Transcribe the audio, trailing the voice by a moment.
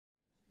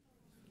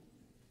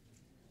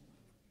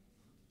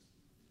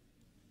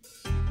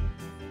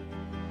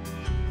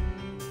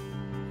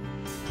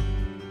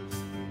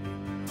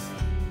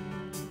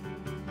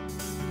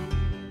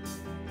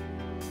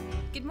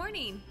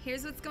morning.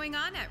 Here's what's going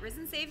on at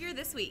Risen Savior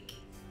this week.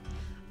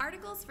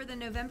 Articles for the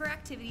November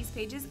activities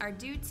pages are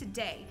due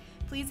today.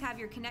 Please have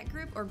your Connect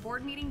group or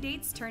board meeting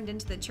dates turned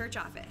into the church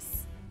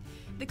office.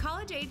 The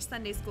college-age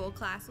Sunday school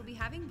class will be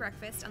having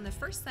breakfast on the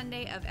first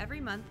Sunday of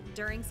every month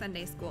during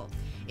Sunday school.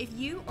 If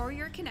you or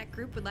your Connect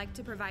group would like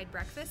to provide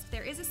breakfast,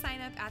 there is a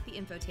sign-up at the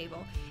info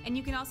table, and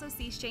you can also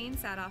see Shane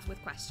Sadoff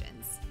with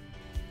questions.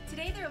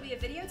 Today there will be a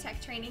video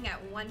tech training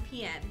at 1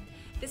 p.m.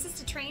 This is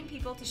to train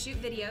people to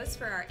shoot videos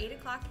for our 8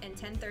 o'clock and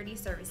 10:30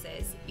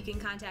 services. You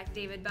can contact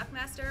David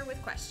Buckmaster with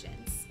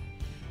questions.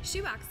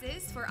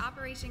 Shoeboxes for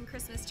Operation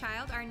Christmas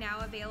Child are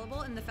now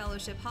available in the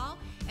Fellowship Hall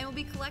and will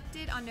be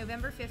collected on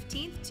November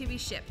 15th to be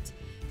shipped.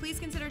 Please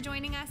consider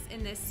joining us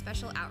in this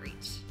special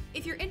outreach.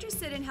 If you're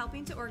interested in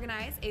helping to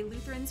organize a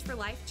Lutherans for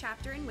Life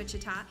chapter in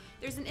Wichita,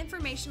 there's an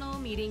informational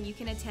meeting you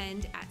can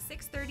attend at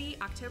 6:30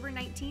 October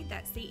 19th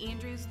at St.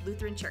 Andrew's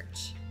Lutheran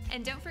Church.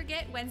 And don't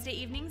forget, Wednesday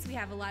evenings we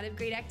have a lot of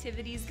great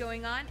activities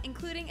going on,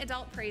 including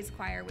Adult Praise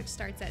Choir, which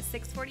starts at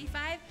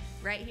 6:45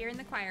 right here in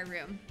the choir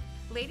room.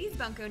 Ladies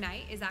Bunko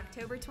Night is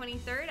October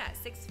 23rd at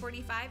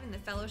 6:45 in the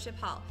Fellowship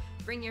Hall.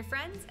 Bring your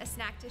friends, a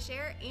snack to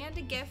share, and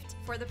a gift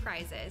for the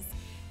prizes.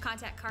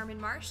 Contact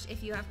Carmen Marsh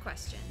if you have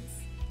questions.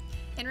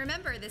 And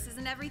remember, this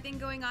isn't everything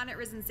going on at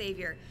Risen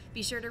Savior.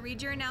 Be sure to read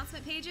your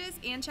announcement pages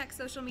and check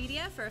social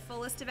media for a full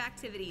list of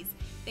activities.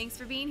 Thanks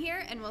for being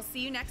here, and we'll see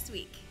you next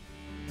week.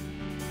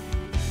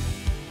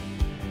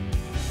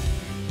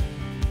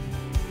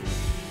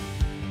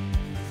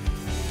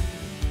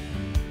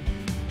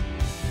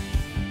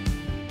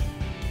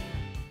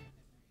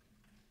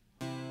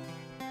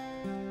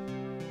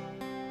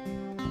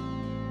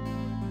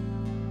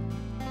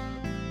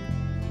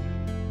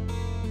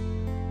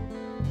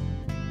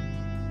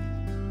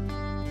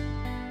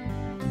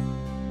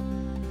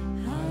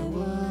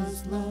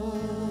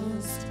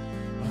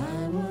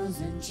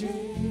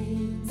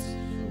 Chains,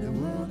 the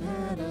world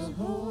had a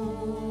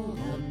hold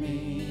on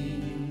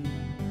me.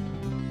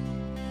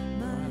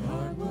 My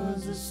heart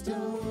was a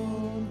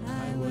stone,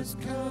 I was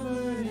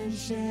covered in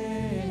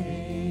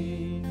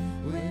shame.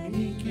 When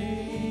he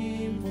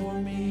came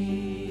for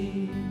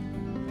me,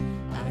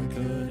 I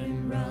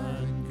couldn't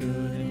run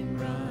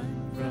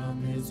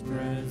from his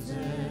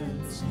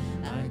presence.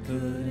 I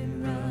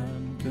couldn't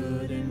run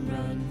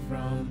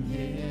from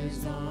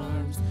his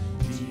arms.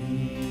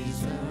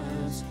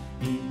 Jesus,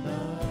 he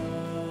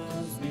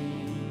loves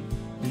me,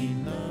 he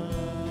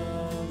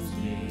loves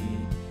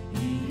me,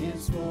 he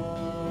is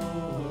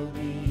for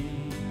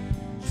me.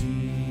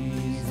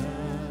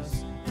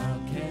 Jesus, how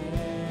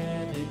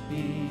can it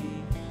be?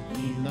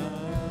 He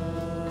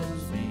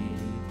loves me,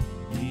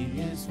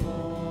 he is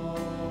for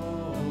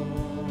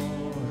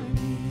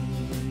me.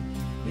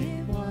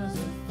 It was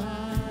a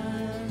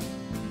fire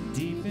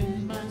deep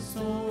in my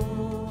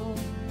soul,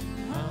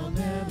 I'll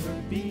never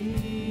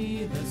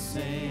be the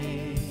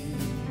same.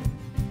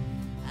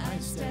 I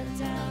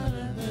stepped out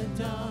of the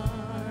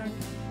dark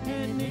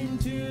and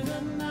into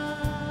the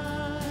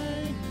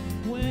night.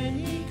 When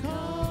he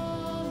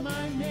called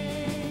my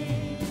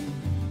name,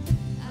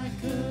 I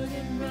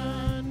couldn't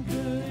run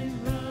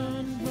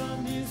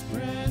from his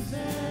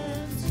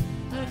presence.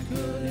 I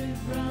couldn't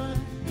run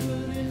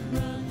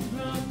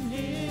from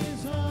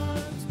his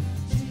arms.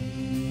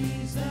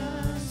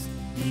 Jesus,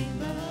 he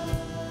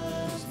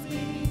loves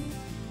me,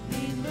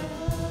 he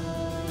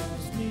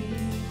loves me,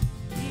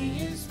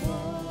 he is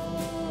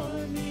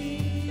for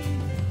me.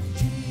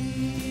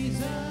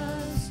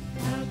 Jesus,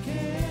 how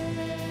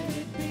can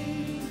it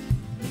be?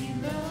 He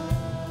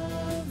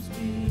loves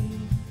me,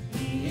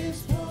 he is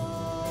for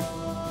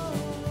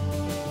me.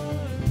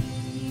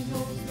 He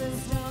holds the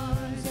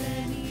stars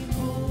and he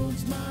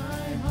holds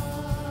my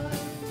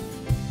heart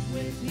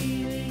with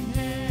healing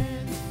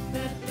hands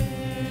that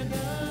bear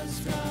the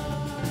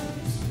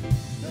scars.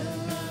 The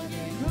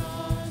rugged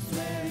cross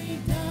where he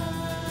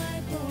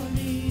died for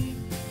me,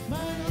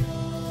 my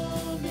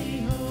only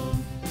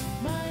hope,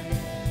 my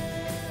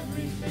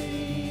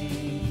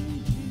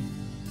everything.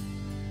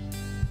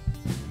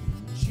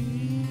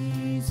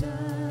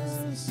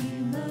 Jesus, he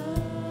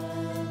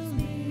loves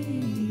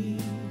me.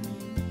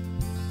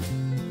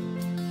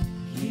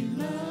 He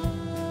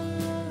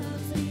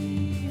loves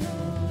me, oh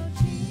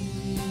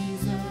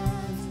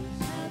Jesus,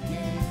 how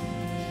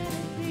can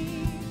it be?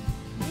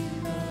 He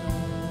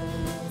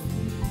loves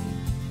me,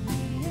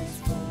 he is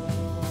for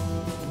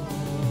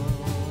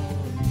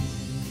me.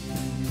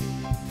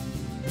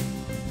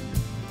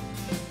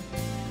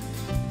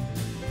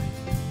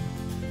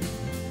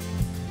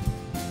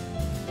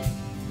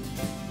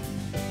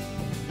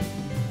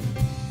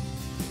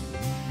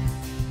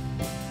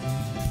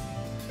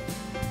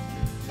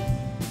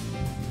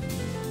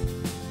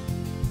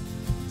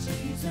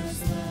 Jesus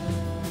loves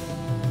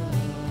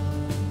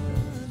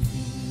me.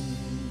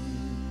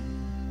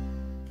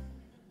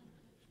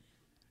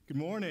 Good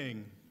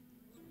morning.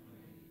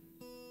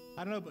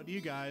 I don't know about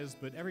you guys,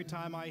 but every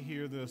time I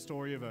hear the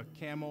story of a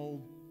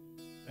camel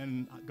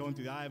and going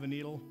through the eye of a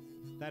needle,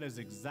 that is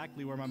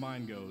exactly where my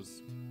mind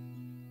goes.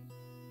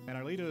 And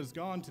Arlita is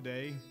gone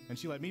today, and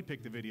she let me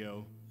pick the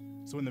video.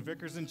 So when the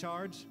vicar's in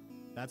charge,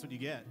 that's what you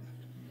get.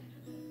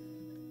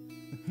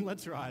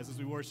 Let's rise as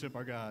we worship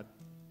our God.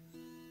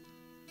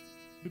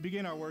 We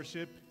begin our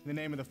worship in the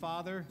name of the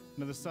Father,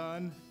 and of the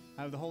Son,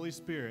 and of the Holy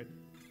Spirit,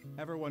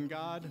 ever one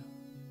God,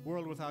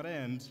 world without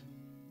end.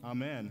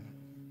 Amen.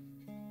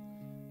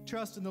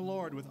 Trust in the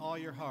Lord with all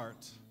your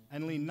heart,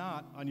 and lean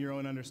not on your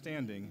own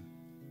understanding.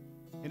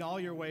 In all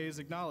your ways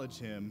acknowledge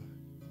him,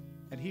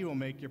 and he will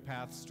make your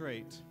path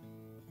straight.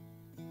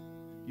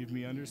 Give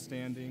me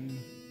understanding,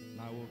 and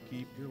I will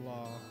keep your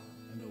law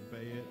and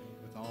obey it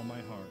with all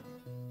my heart.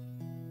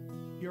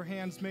 Your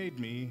hands made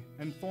me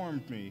and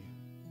formed me.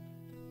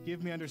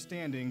 Give me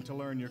understanding to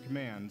learn your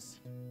commands.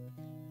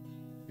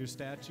 Your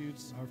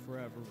statutes are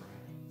forever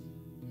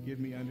right. Give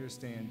me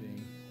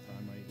understanding that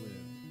I might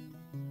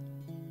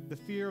live. The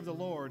fear of the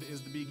Lord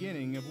is the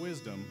beginning of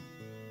wisdom.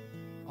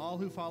 All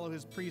who follow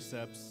his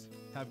precepts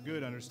have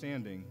good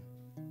understanding.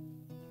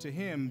 To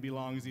him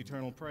belongs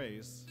eternal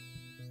praise.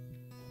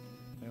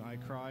 And I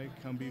cry,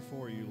 come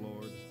before you,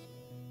 Lord.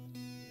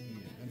 Give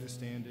me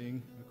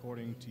understanding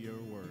according to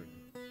your word.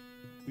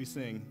 We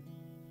sing.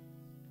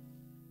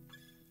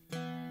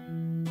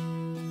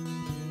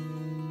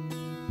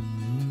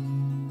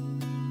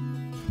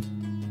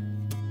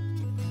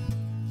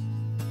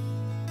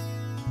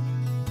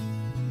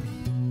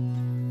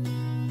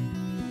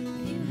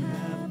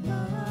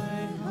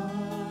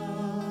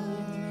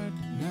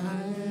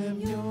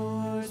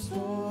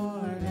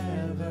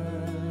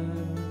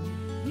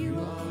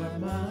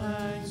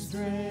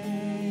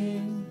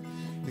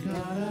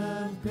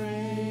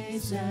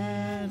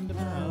 And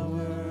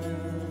power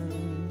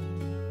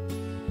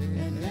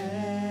and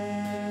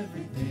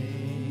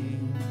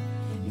everything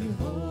you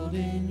hold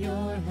in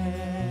your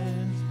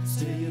hands.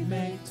 Still you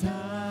make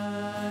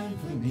time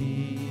for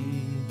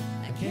me.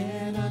 I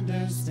can't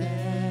understand.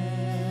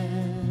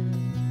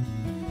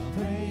 I'll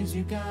praise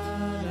you,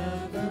 God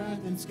of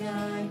earth and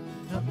sky.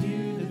 How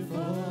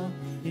beautiful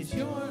is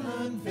your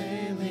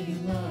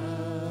unfailing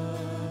love,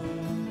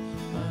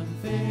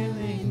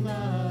 unfailing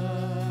love.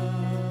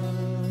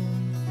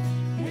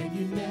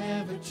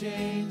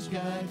 Change,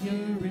 God,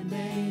 you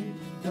remain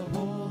the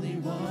Holy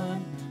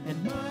One,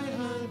 and my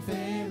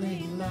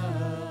unfailing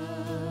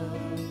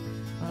love,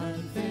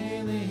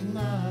 unfailing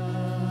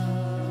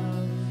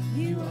love.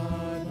 You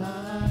are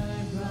my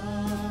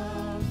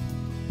rock,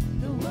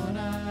 the one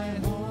I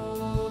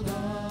hold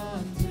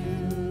on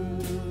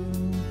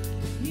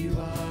to. You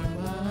are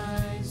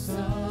my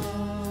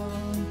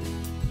song,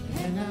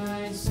 and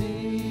I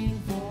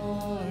sing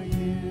for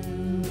you.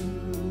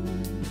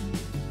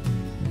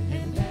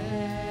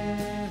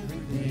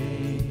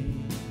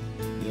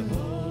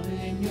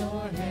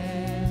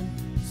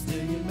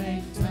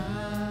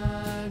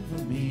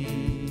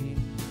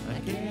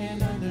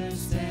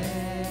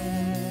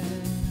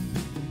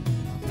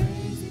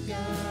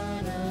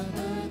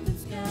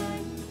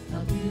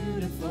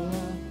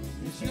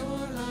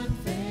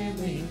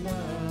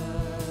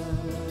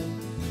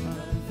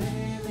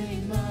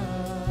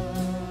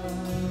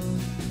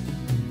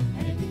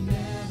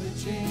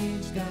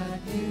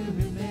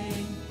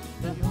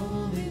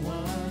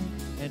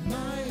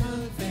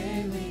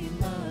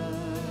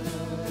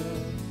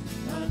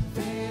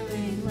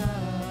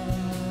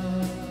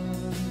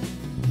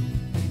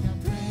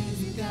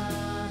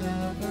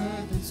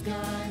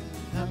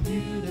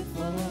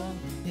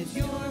 Is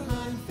your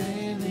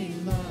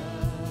unfailing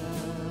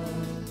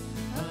love,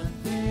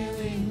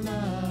 unfailing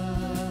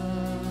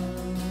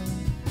love.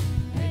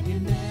 And you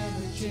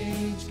never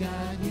change,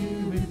 God,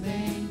 you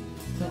remain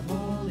the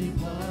Holy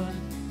One,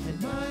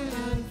 and my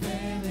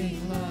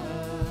unfailing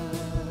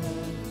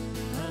love,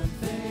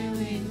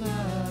 unfailing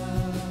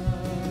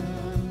love.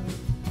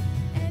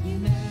 And you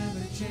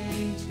never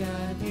change,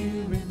 God,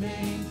 you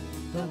remain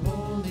the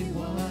Holy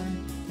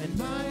One, and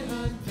my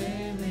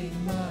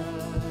unfailing love.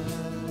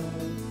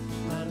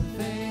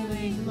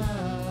 Unfailing love.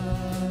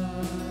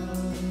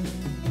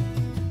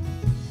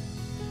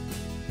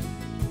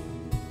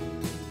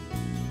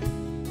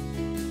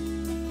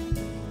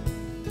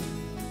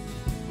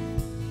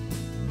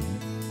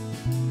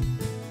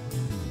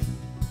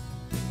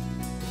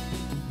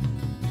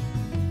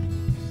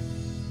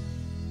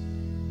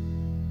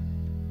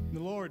 The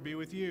Lord be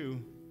with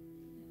you.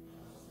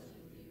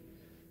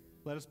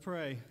 Let us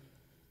pray.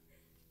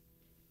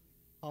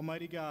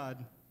 Almighty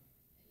God,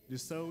 it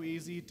is so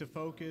easy to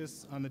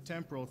focus on the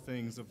temporal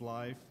things of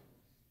life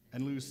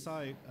and lose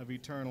sight of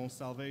eternal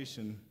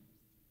salvation.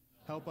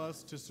 Help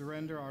us to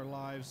surrender our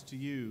lives to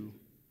you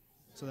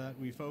so that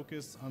we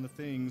focus on the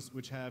things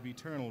which have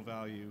eternal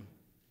value.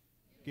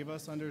 Give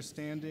us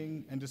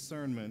understanding and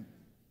discernment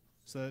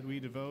so that we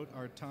devote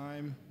our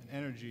time and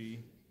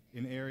energy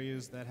in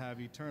areas that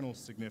have eternal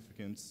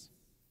significance.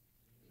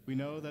 We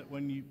know that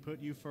when you put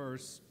you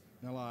first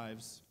in our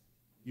lives,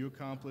 you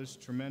accomplish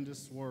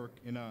tremendous work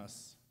in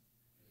us.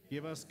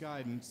 Give us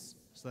guidance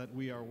so that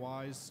we are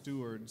wise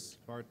stewards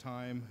of our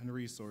time and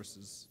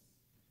resources.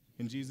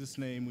 In Jesus'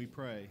 name we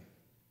pray.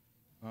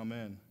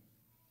 Amen.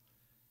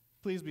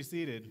 Please be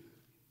seated.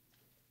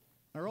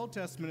 Our Old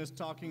Testament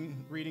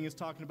reading is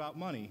talking about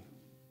money.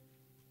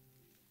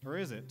 Or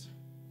is it?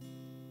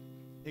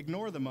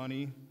 Ignore the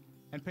money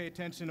and pay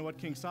attention to what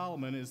King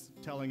Solomon is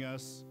telling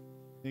us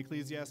in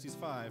Ecclesiastes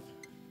 5.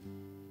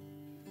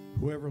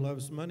 Whoever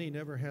loves money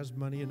never has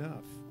money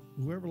enough.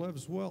 Whoever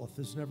loves wealth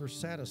is never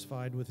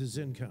satisfied with his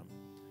income.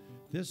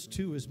 This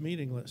too is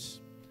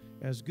meaningless.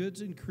 As goods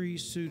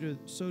increase,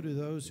 so do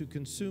those who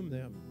consume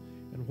them.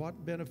 And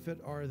what benefit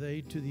are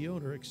they to the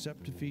owner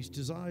except to feast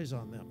his eyes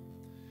on them?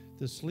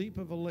 The sleep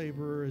of a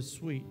laborer is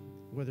sweet,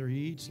 whether he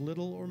eats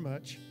little or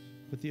much,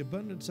 but the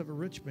abundance of a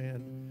rich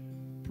man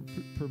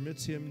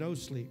permits him no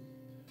sleep.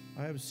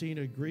 I have seen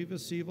a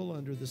grievous evil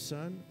under the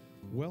sun,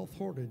 wealth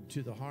hoarded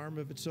to the harm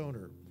of its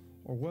owner,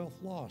 or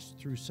wealth lost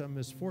through some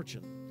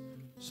misfortune,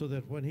 so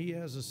that when he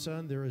has a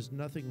son, there is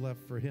nothing left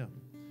for him.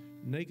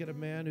 Naked a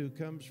man who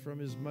comes from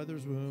his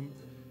mother's womb,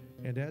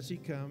 and as he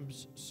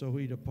comes, so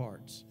he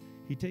departs.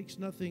 He takes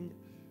nothing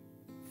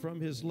from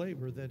his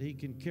labor that he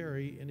can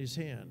carry in his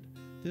hand.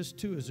 This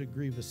too is a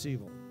grievous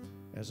evil.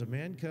 As a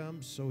man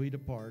comes, so he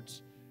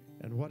departs,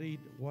 and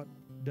what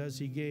does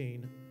he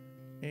gain?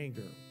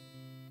 Anger,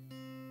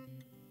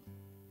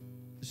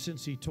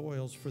 since he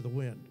toils for the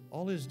wind.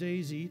 All his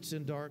days he eats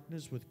in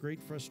darkness with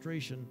great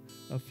frustration,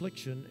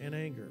 affliction, and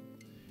anger.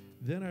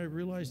 Then I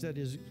realized that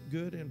it is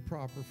good and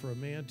proper for a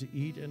man to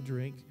eat and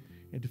drink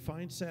and to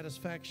find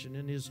satisfaction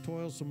in his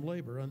toilsome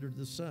labor under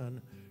the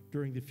sun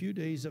during the few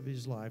days of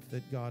his life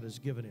that God has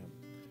given him.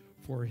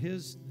 For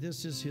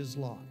this is his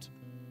lot.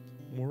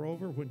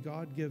 Moreover, when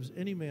God gives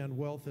any man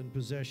wealth and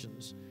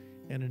possessions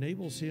and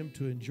enables him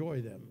to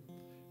enjoy them,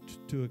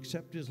 to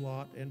accept his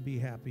lot and be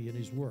happy in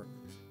his work,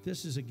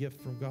 this is a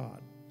gift from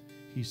God.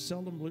 He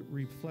seldom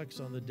reflects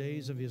on the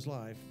days of his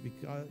life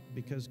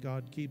because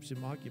God keeps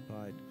him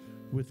occupied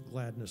with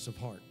gladness of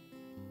heart.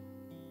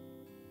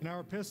 In our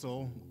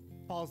epistle,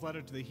 Paul's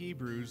letter to the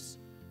Hebrews,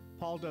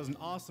 Paul does an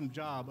awesome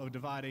job of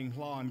dividing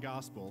law and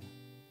gospel.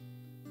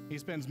 He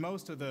spends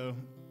most of the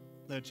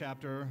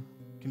chapter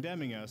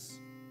condemning us,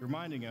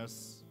 reminding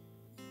us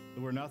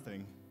that we're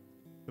nothing.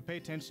 But pay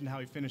attention to how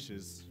he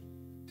finishes.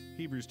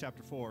 Hebrews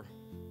chapter 4.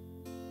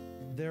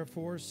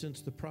 Therefore,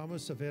 since the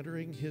promise of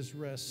entering his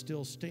rest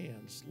still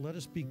stands, let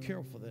us be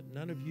careful that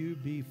none of you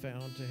be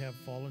found to have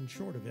fallen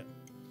short of it.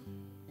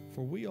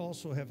 For we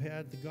also have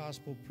had the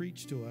gospel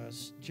preached to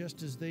us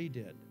just as they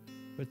did,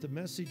 but the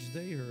message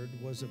they heard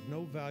was of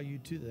no value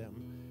to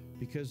them,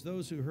 because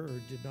those who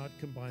heard did not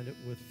combine it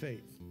with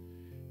faith.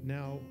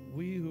 Now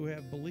we who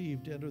have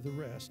believed enter the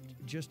rest,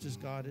 just as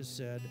God has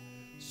said,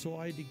 so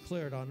I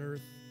declared on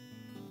earth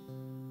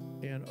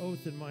an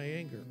oath in my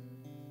anger,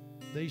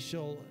 they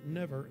shall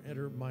never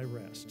enter my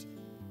rest.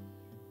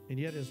 And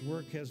yet his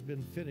work has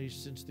been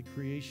finished since the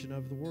creation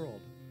of the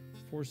world.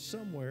 For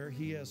somewhere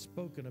he has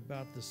spoken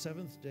about the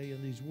seventh day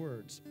in these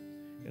words,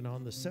 and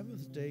on the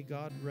seventh day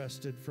God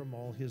rested from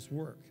all his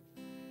work.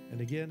 And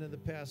again in the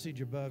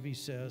passage above he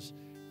says,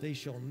 they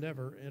shall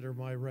never enter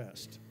my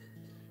rest.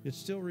 It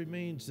still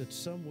remains that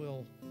some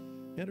will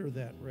enter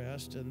that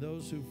rest, and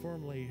those who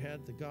formerly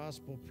had the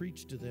gospel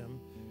preached to them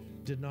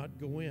did not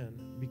go in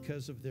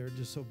because of their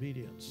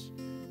disobedience.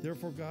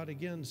 Therefore God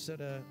again set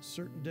a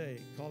certain day,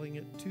 calling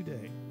it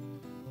today,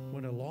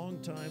 when a long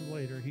time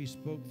later he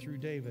spoke through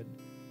David,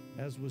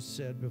 as was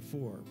said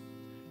before.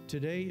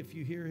 Today, if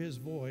you hear his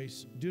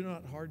voice, do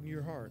not harden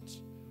your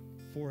hearts.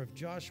 For if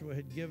Joshua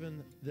had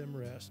given them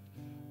rest,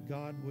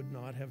 God would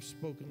not have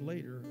spoken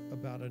later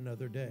about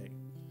another day.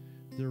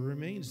 There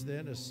remains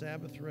then a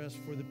Sabbath rest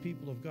for the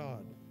people of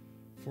God.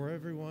 For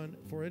anyone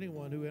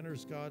who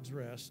enters God's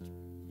rest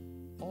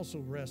also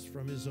rests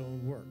from his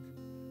own work,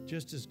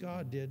 just as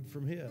God did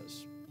from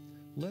his.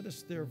 Let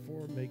us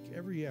therefore make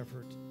every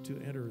effort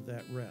to enter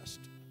that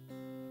rest,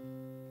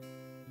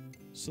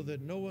 so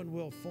that no one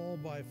will fall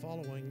by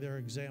following their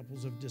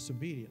examples of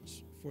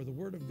disobedience. For the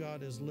word of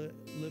God is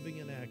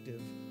living and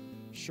active,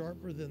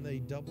 sharper than a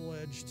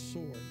double-edged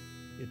sword.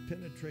 It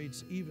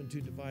penetrates even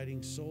to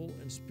dividing soul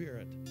and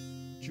spirit,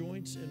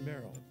 joints and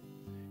marrow.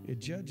 It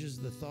judges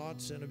the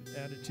thoughts and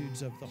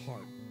attitudes of the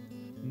heart.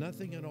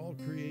 Nothing in all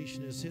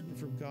creation is hidden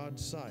from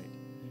God's sight.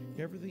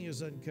 Everything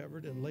is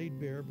uncovered and laid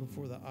bare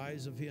before the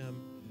eyes of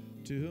him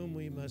to whom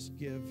we must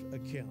give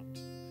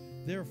account.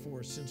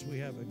 Therefore, since we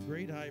have a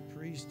great high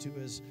priest who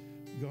has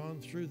gone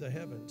through the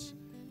heavens,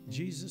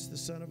 Jesus, the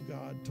Son of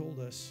God, told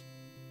us,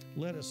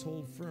 let us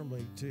hold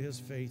firmly to his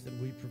faith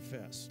and we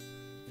profess.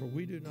 For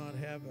we do not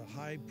have a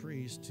high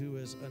priest who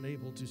is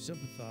unable to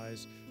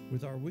sympathize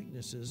with our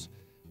weaknesses,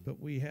 but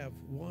we have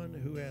one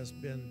who has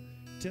been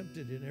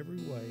tempted in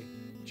every way,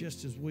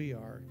 just as we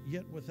are,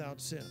 yet without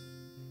sin.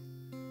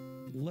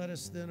 Let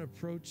us then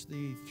approach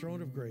the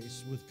throne of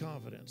grace with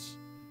confidence,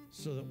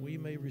 so that we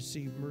may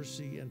receive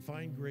mercy and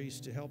find grace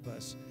to help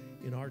us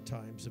in our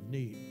times of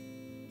need.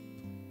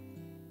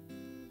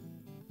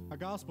 Our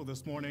gospel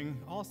this morning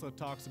also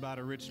talks about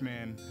a rich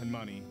man and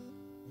money.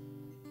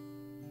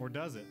 Or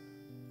does it?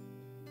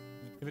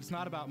 If it's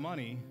not about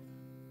money,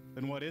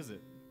 then what is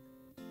it?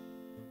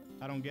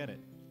 I don't get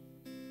it.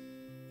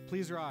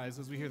 Please rise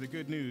as we hear the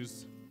good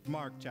news,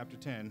 Mark chapter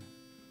 10.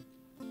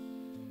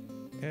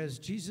 As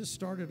Jesus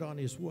started on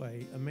his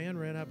way, a man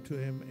ran up to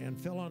him and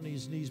fell on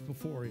his knees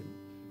before him.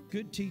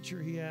 "Good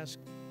teacher," he asked,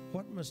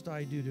 "what must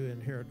I do to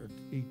inherit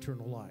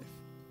eternal life?"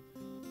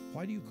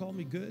 "Why do you call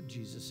me good?"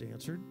 Jesus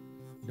answered.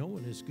 "No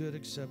one is good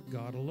except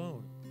God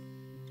alone.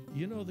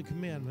 You know the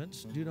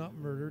commandments: do not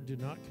murder, do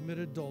not commit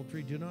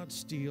adultery, do not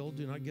steal,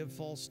 do not give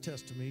false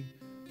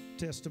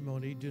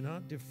testimony, do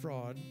not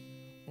defraud,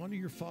 honor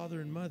your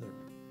father and mother."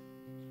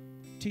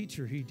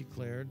 "Teacher," he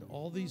declared,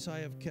 "all these I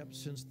have kept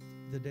since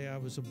the day I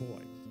was a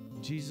boy."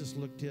 Jesus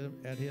looked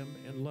at him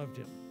and loved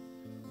him.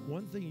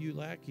 "One thing you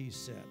lack," he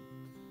said.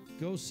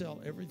 "Go sell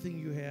everything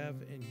you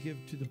have and give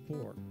to the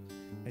poor,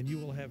 and you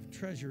will have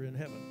treasure in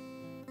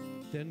heaven.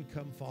 Then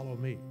come follow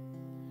me."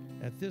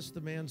 At this,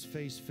 the man's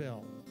face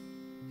fell.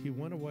 He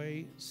went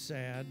away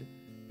sad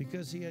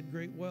because he had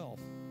great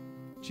wealth.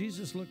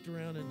 Jesus looked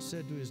around and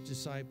said to his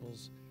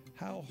disciples,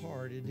 "How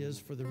hard it is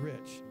for the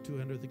rich to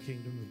enter the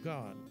kingdom of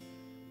God."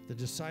 The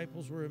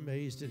disciples were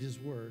amazed at his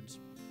words.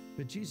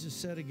 But Jesus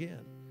said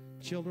again,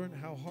 "Children,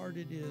 how hard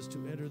it is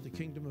to enter the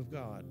kingdom of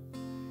God.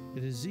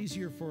 It is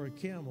easier for a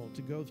camel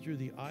to go through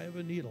the eye of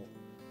a needle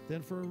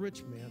than for a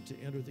rich man to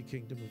enter the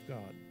kingdom of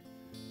God."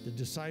 The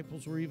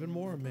disciples were even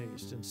more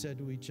amazed and said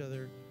to each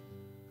other,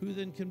 "Who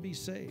then can be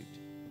saved?"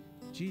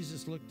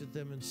 Jesus looked at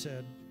them and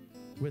said,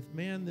 "With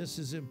man this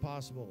is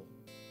impossible,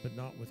 but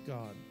not with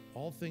God.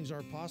 All things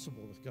are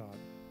possible with God."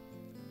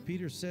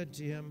 Peter said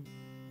to him,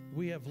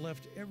 "We have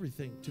left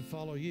everything to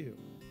follow you."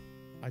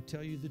 "I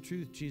tell you the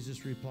truth,"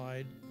 Jesus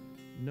replied,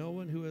 "no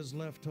one who has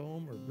left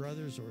home or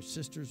brothers or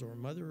sisters or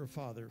mother or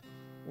father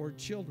or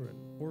children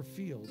or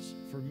fields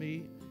for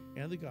me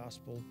and the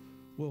gospel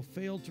will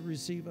fail to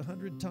receive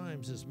 100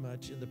 times as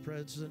much in the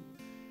present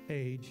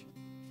age,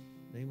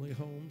 namely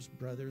homes,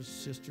 brothers,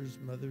 sisters,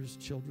 mothers,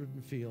 children,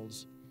 and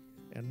fields,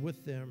 and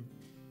with them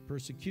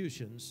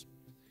persecutions,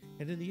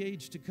 and in the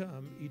age to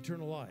come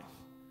eternal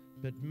life.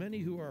 But many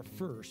who are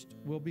first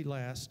will be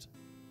last,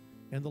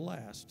 and the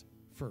last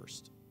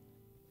first."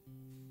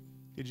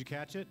 Did you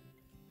catch it?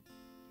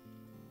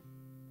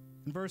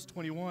 In verse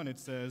 21, it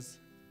says,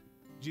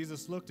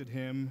 Jesus looked at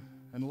him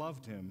and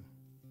loved him.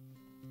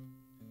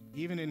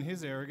 Even in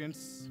his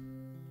arrogance,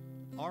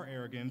 our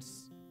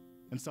arrogance,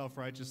 and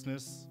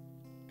self-righteousness,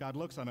 God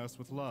looks on us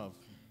with love.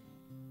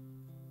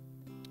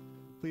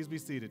 Please be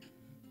seated.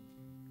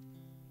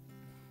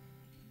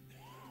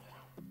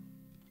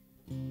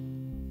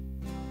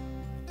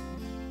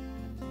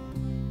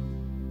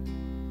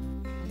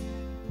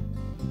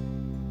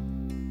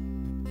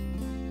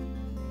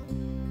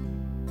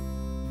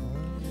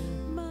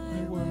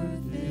 My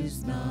worth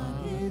is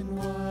not in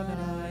what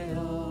I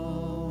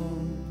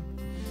own,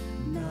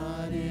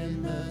 not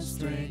in the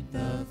strength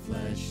of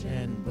flesh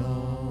and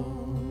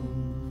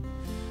bone,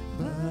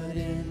 but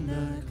in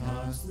the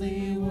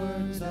costly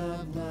words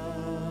of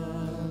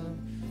love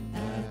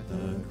at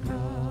the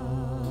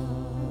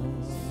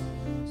cross.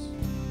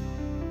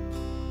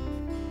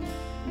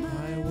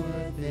 My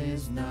worth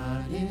is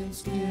not in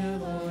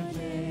skill or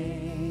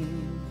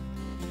gain,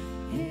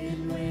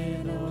 in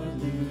win or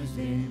lose,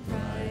 in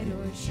pride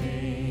or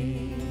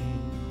shame,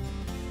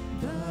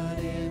 but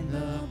in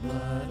the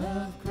blood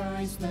of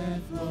Christ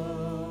that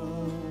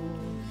flowed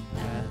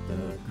at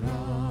the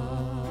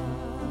cross.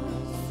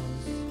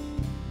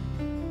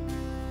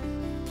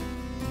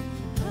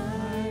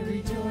 I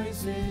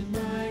rejoice in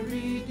my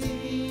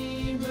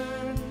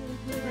Redeemer,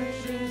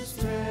 precious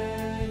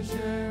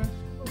treasure,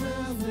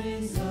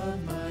 wellsprings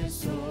of my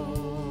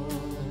soul.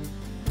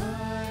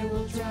 I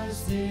will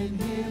trust in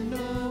him,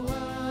 no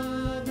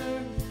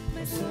other.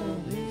 My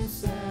soul is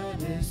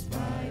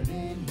satisfied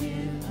in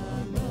him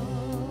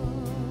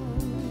alone.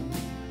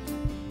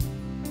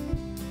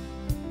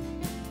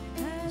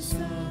 As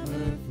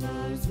summer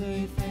flows,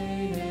 they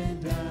fade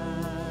and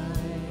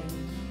die.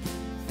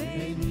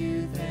 Fame,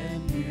 youth,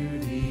 and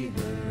beauty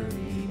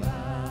hurry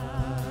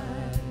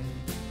by.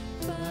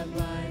 But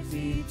life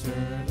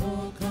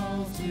eternal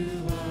calls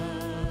to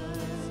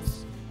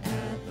us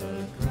at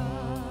the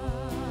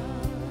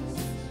cross.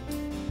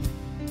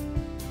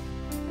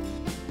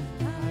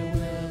 I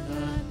will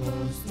not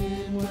boast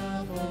in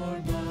wealth or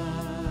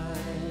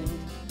might,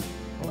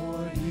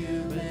 or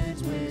human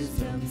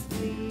wisdom's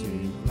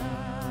fleeting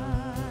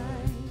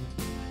light,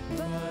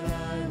 but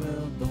I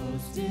will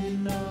boast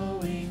in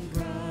knowing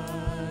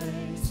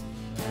Christ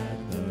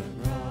at the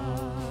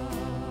cross.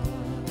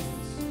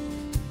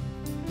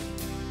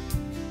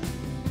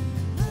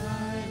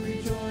 I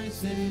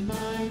rejoice in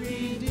my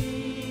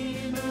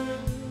Redeemer,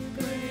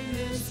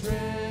 greatest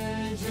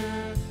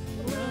treasure,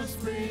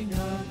 wellspring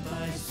of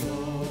my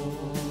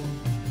soul.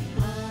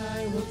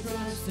 I will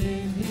trust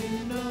in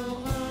him,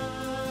 no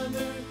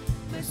other.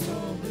 My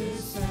soul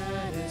is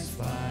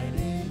satisfied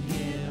in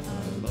him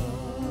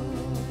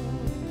alone.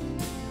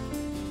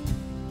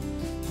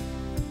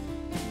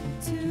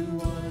 To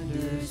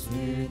wonders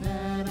here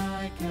that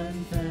I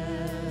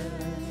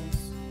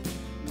confess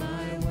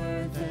my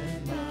worth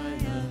and my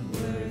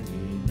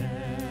unworthiness.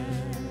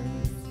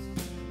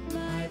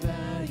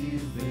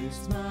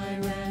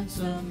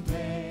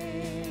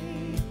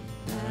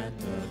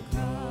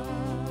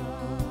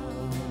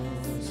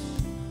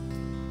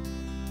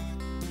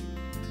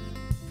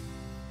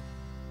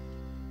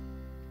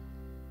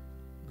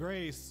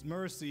 Grace,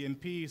 mercy,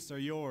 and peace are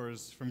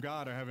yours from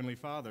God our Heavenly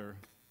Father.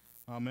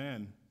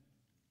 Amen.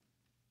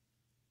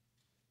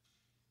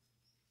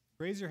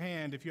 Raise your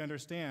hand if you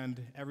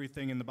understand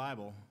everything in the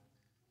Bible.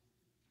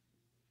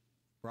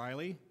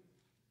 Riley?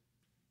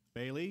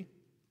 Bailey?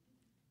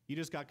 You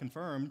just got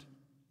confirmed.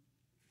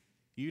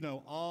 You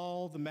know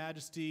all the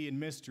majesty and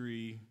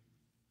mystery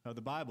of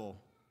the Bible,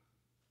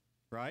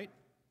 right?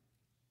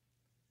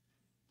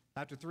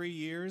 After 3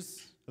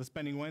 years of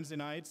spending Wednesday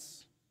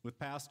nights with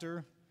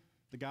Pastor,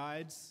 the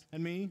guides,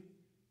 and me,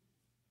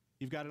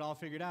 you've got it all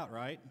figured out,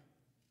 right?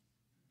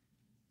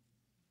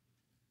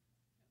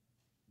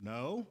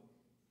 No?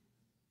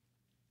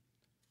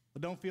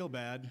 Well, don't feel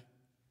bad.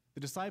 The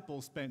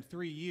disciples spent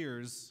 3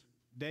 years,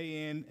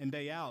 day in and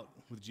day out,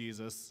 with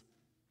Jesus,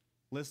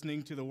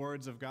 listening to the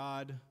words of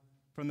God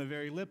from the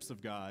very lips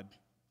of God,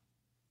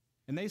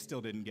 and they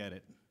still didn't get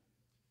it.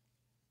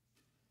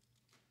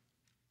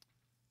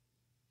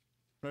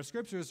 But our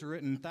scriptures were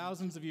written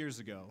thousands of years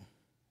ago.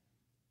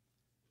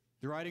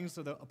 The writings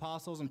of the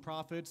apostles and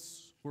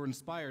prophets were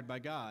inspired by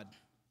God.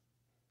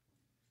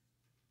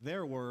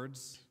 Their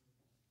words,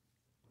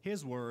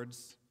 His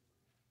words,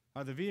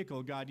 are the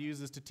vehicle God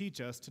uses to teach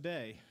us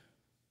today.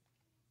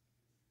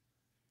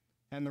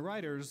 And the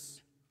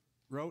writers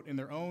wrote in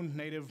their own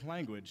native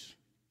language.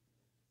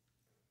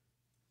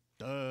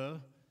 Duh.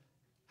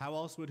 How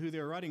else would who they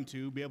were writing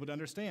to be able to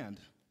understand?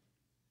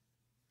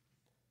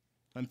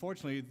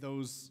 Unfortunately,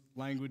 those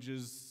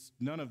languages,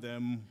 none of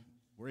them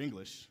were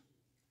English.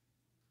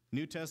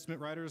 New Testament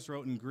writers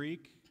wrote in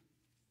Greek.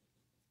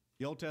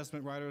 The Old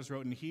Testament writers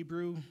wrote in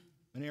Hebrew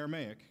and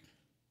Aramaic.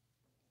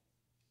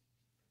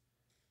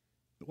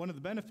 But one of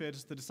the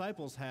benefits the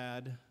disciples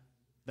had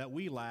that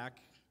we lack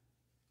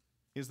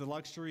is the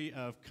luxury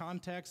of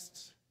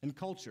context and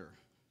culture.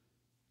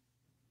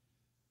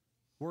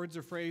 Words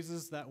or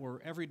phrases that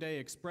were everyday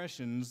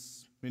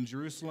expressions in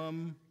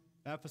Jerusalem,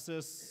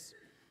 Ephesus,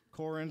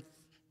 Corinth,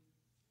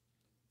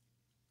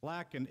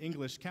 lack an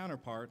English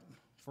counterpart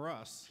for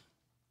us.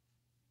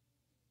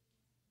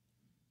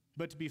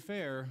 But to be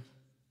fair,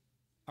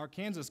 our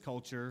Kansas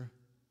culture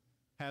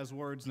has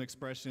words and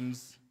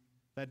expressions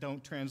that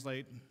don't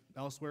translate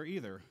elsewhere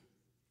either.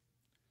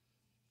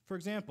 For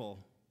example,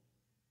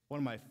 one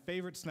of my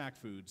favorite snack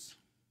foods,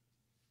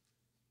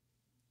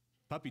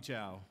 puppy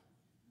chow.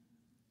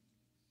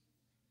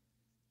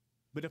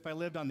 But if I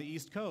lived on the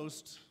East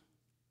Coast,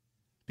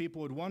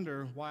 people would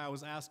wonder why I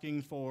was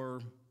asking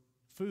for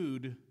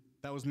food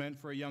that was meant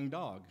for a young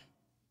dog.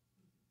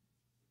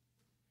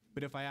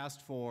 But if I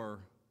asked for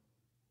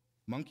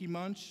monkey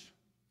munch,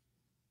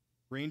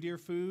 reindeer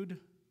food,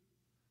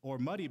 or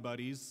Muddy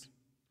Buddies,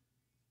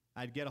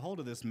 I'd get a hold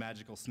of this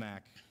magical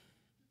snack.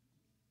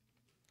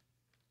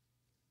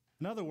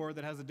 Another word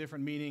that has a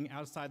different meaning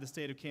outside the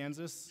state of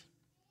Kansas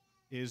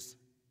is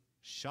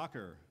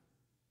shocker.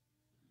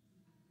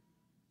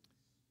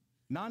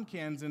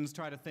 Non-Kansans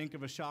try to think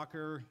of a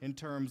shocker in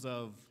terms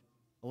of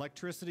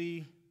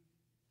electricity,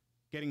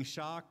 getting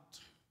shocked,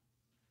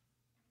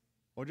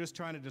 or just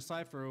trying to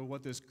decipher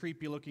what this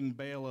creepy-looking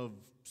bale of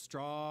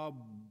straw,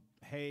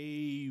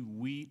 hay,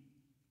 wheat,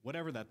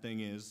 whatever that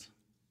thing is.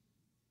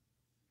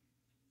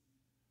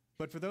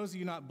 But for those of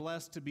you not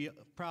blessed to be a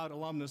proud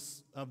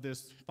alumnus of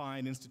this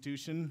fine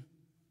institution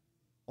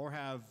or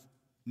have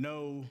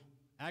no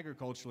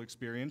agricultural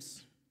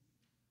experience,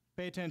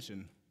 pay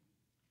attention.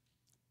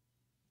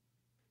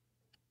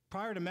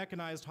 Prior to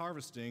mechanized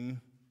harvesting,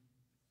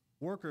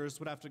 workers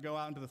would have to go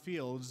out into the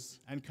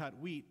fields and cut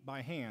wheat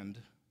by hand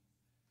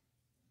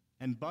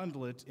and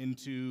bundle it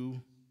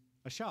into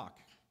a shock.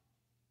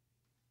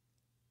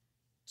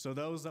 So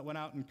those that went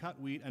out and cut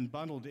wheat and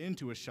bundled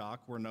into a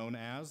shock were known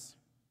as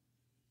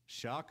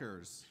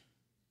shockers.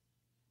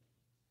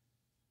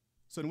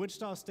 So when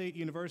Wichita State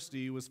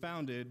University was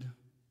founded,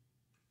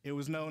 it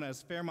was known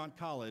as Fairmont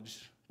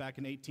College back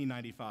in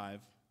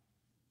 1895.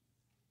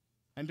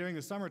 And during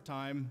the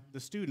summertime, the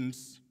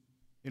students,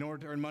 in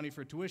order to earn money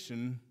for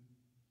tuition,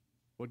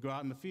 would go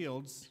out in the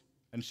fields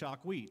and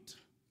shock wheat.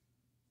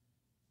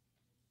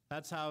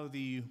 That's how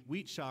the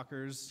wheat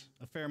shockers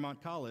of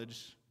Fairmont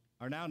College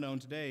are now known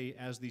today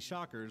as the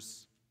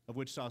shockers of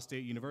Wichita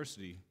State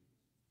University.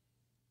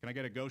 Can I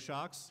get a go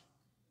Shocks?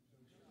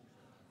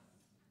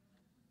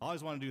 I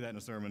always want to do that in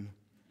a sermon.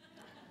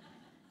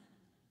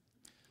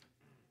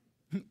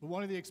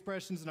 One of the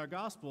expressions in our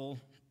gospel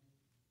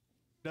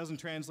doesn't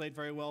translate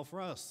very well for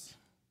us.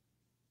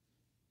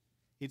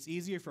 It's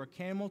easier for a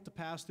camel to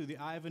pass through the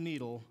eye of a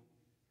needle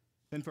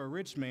than for a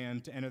rich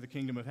man to enter the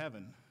kingdom of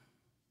heaven.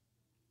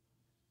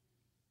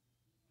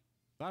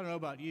 I don't know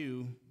about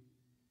you,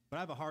 but I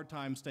have a hard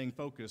time staying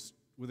focused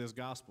with this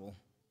gospel.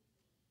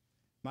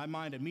 My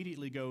mind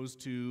immediately goes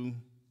to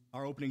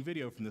our opening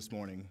video from this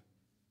morning.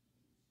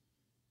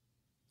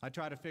 I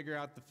try to figure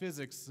out the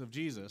physics of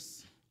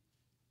Jesus.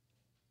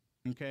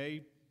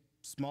 Okay,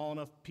 small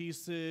enough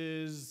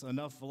pieces,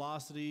 enough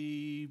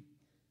velocity,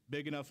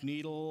 big enough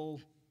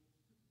needle,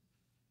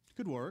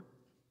 could work.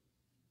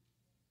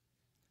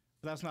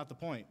 But that's not the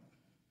point.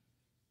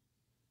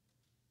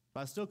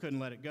 But I still couldn't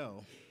let it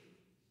go.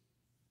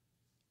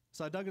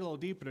 So I dug a little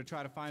deeper to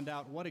try to find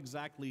out what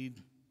exactly,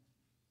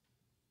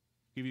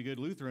 give you a good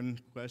Lutheran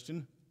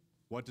question,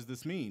 what does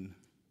this mean?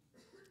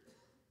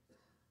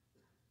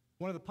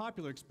 One of the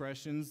popular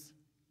expressions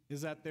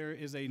is that there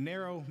is a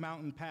narrow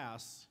mountain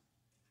pass,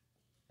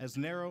 as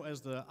narrow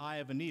as the eye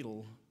of a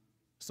needle,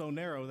 so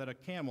narrow that a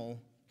camel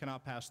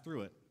cannot pass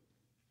through it.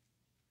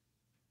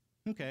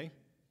 Okay,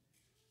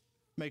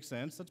 makes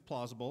sense, that's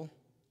plausible.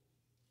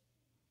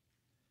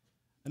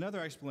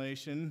 Another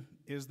explanation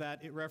is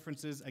that it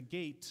references a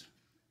gate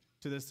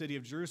to the city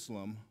of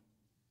Jerusalem.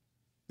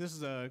 This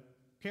is a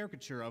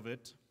caricature of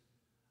it,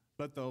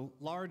 but the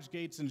large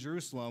gates in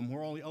Jerusalem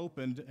were only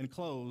opened and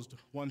closed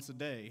once a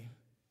day.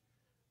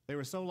 They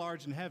were so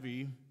large and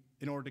heavy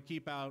in order to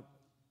keep out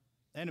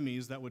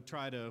enemies that would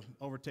try to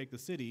overtake the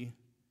city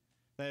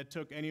that it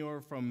took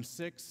anywhere from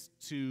 6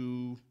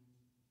 to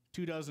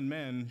 24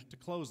 men to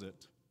close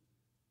it.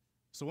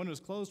 So when it was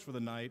closed for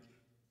the night,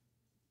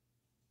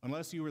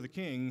 unless you were the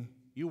king,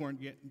 they weren't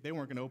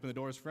going to open the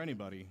doors for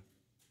anybody.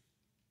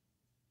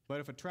 But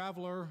if a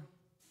traveler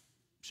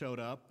showed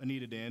up and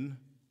needed in,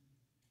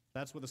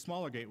 that's what the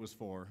smaller gate was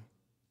for.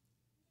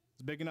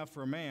 It's big enough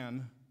for a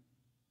man,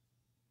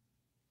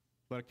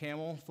 but a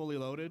camel fully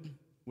loaded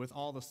with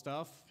all the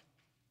stuff,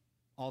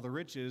 all the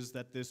riches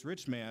that this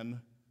rich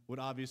man would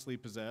obviously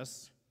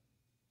possess,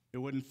 it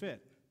wouldn't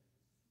fit.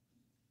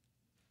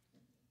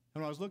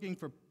 And when I was looking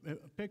for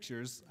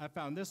pictures, I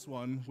found this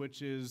one,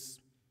 which is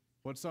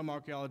what some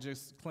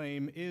archaeologists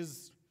claim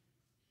is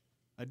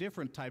a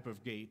different type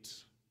of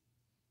gate.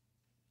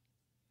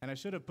 And I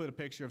should have put a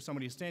picture of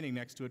somebody standing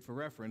next to it for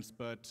reference,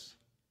 but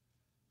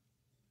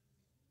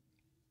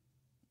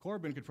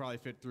Corbin could probably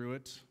fit through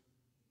it,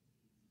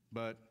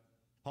 but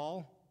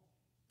Paul,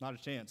 not a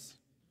chance.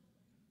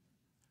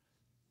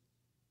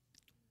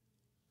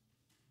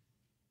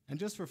 And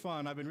just for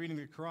fun, I've been reading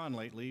the Quran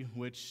lately,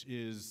 which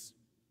is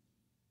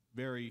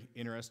very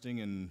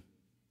interesting and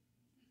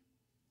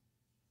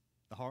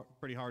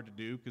pretty hard to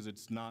do because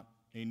it's not,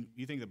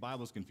 you think the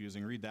Bible's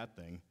confusing, read that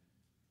thing.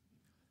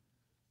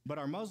 But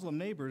our Muslim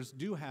neighbors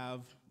do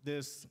have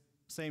this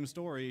same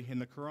story in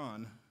the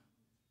Quran,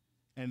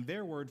 and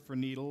their word for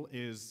needle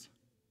is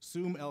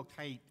sum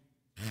el-kait.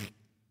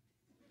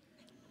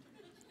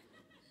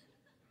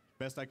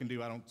 Best I can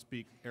do, I don't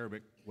speak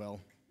Arabic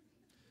well.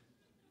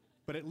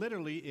 But it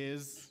literally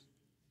is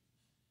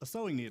a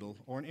sewing needle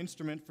or an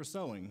instrument for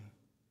sewing.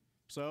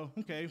 So,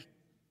 okay,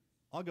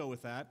 I'll go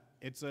with that.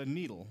 It's a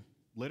needle.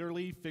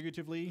 Literally,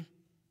 figuratively,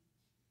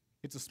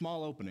 it's a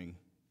small opening.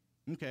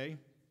 Okay,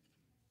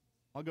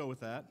 I'll go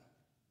with that.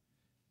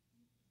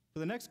 So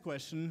the next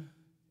question,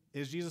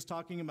 is Jesus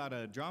talking about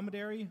a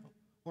dromedary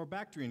or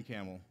Bactrian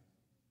camel?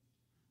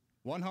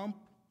 One hump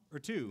or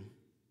two?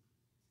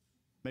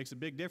 Makes a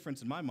big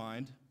difference in my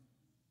mind.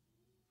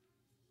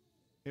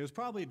 It was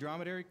probably a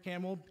dromedary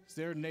camel because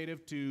they're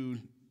native to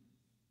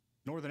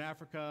Northern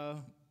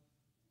Africa,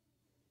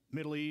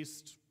 Middle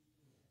East,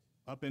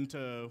 up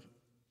into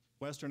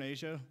Western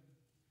Asia.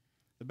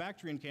 The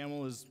Bactrian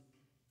camel is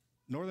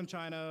Northern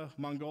China,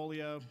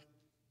 Mongolia,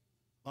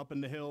 up in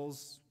the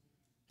hills.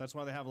 That's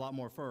why they have a lot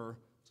more fur.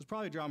 So it's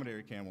probably a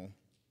dromedary camel.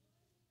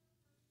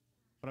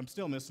 But I'm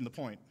still missing the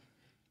point.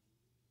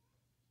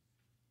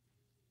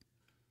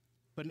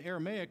 But in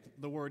Aramaic,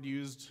 the word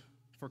used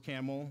for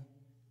camel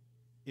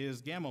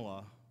is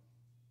gamela,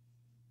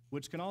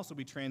 which can also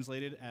be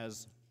translated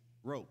as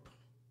rope.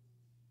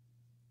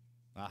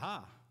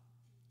 Aha!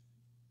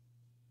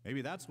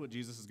 Maybe that's what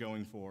Jesus is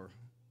going for.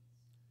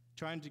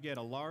 Trying to get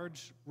a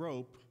large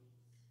rope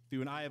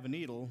through an eye of a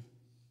needle,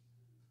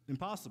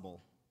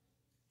 impossible.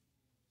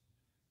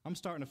 I'm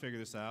starting to figure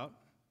this out,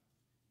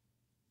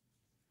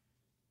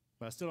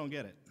 but I still don't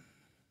get it.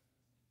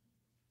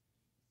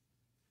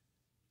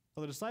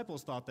 Well, the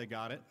disciples thought they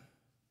got it.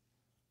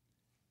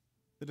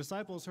 The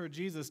disciples heard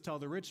Jesus tell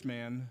the rich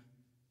man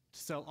to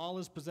sell all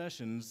his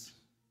possessions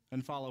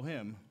and follow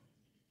him.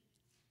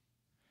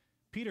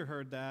 Peter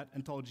heard that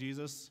and told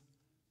Jesus,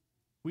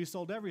 "We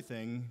sold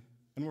everything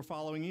and we're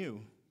following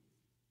you."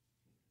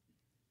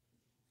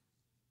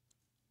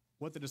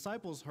 What the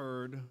disciples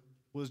heard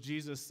was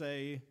Jesus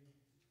say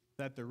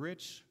that the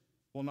rich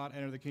will not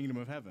enter the kingdom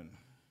of heaven.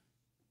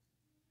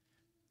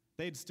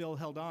 They'd still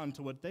held on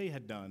to what they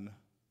had done,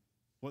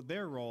 what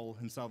their role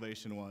in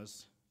salvation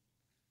was.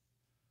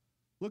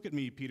 "Look at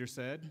me," Peter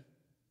said.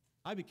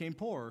 "I became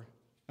poor,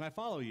 and I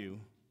follow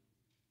you."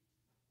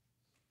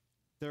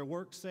 Their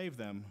work saved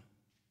them,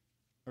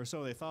 or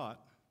so they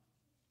thought.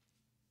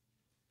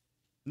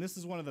 And this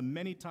is one of the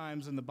many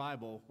times in the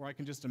Bible where I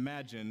can just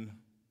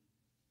imagine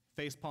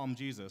facepalm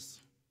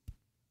Jesus.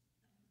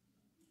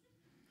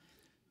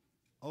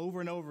 Over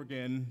and over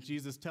again,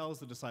 Jesus tells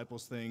the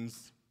disciples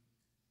things,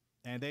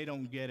 and they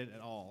don't get it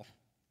at all.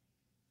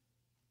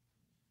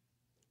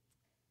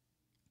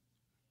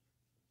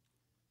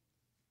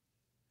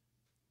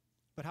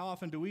 But how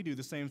often do we do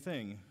the same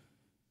thing?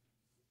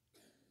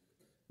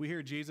 We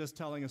hear Jesus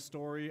telling a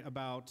story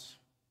about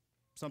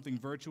something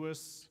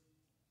virtuous,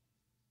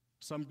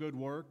 some good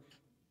work,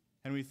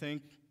 and we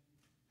think,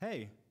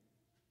 hey,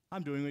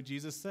 I'm doing what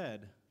Jesus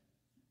said.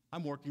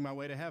 I'm working my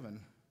way to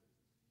heaven.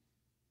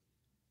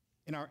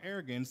 In our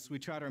arrogance, we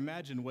try to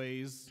imagine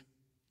ways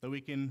that we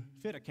can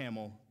fit a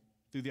camel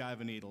through the eye of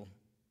a needle,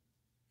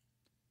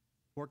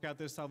 work out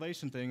this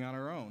salvation thing on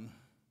our own.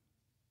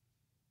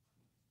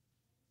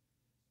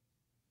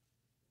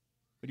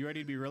 But you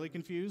ready to be really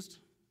confused?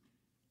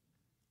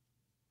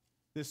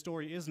 This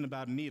story isn't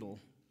about a needle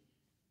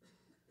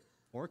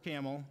or a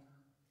camel.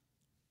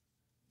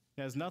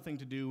 It has nothing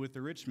to do with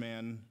the rich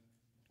man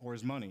or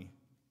his money.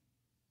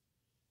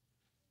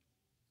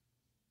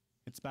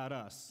 It's about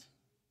us,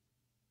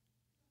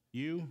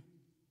 you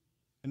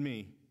and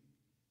me.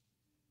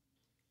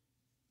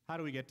 How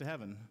do we get to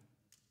heaven?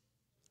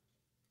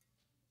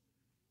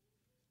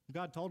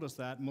 God told us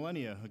that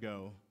millennia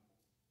ago.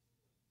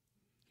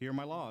 Here are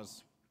my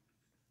laws.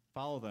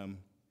 Follow them.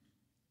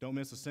 Don't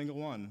miss a single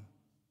one.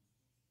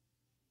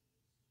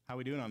 How are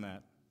we doing on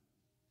that?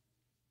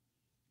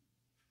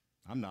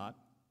 I'm not.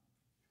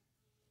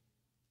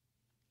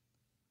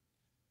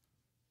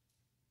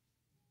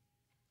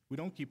 We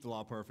don't keep the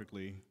law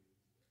perfectly.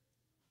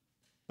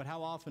 But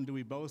how often do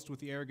we boast with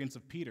the arrogance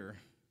of Peter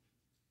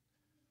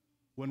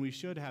when we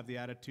should have the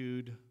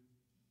attitude,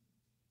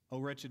 "O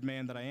wretched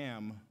man that I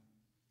am,"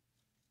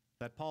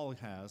 that Paul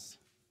has?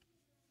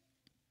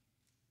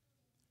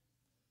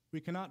 We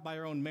cannot by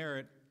our own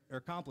merit or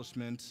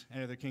accomplishment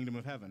enter the kingdom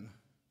of heaven.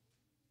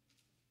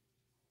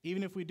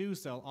 Even if we do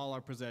sell all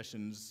our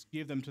possessions,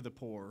 give them to the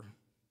poor,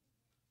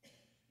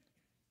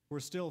 we're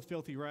still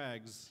filthy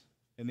rags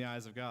in the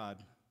eyes of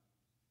God.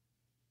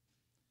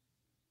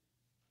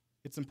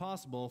 It's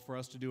impossible for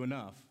us to do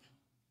enough.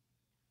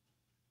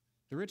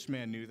 The rich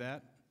man knew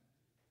that.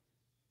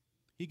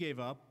 He gave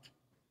up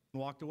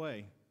and walked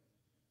away,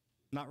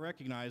 not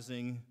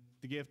recognizing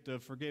the gift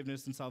of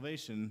forgiveness and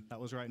salvation that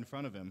was right in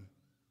front of him.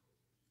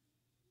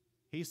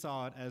 He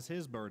saw it as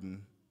his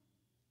burden.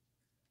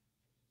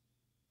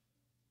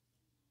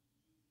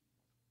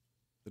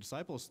 The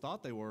disciples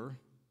thought they were.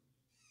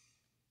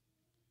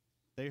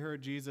 They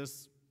heard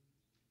Jesus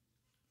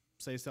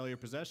say, "Sell your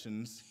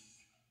possessions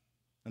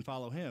and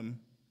follow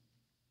him,"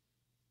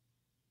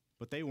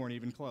 but they weren't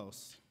even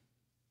close.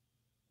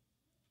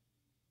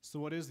 So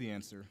what is the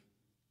answer?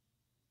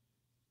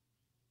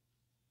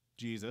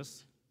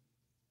 Jesus.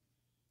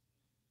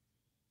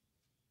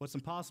 What's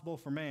impossible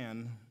for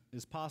man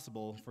is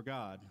possible for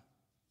God.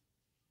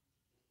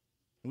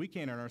 We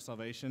can't earn our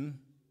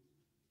salvation.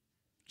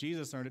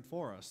 Jesus earned it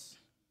for us.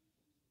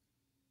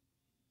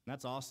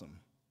 That's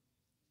awesome.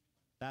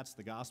 That's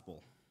the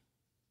gospel.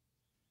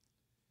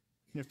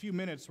 In a few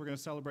minutes, we're going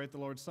to celebrate the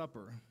Lord's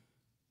Supper.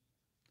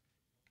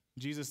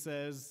 Jesus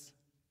says,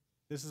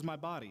 "This is my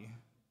body.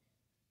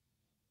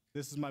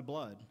 This is my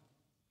blood."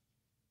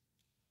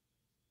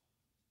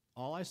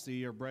 All I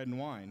see are bread and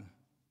wine.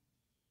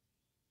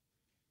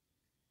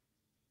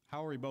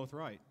 How are we both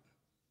right?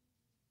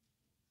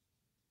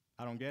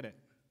 I don't get it.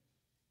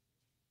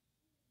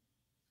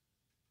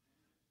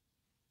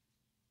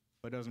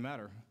 But it doesn't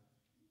matter.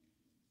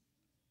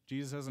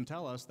 Jesus doesn't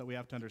tell us that we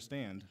have to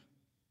understand.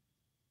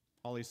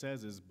 All he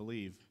says is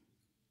believe.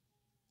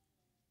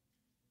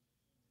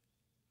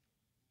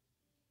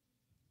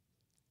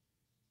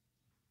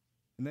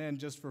 And then,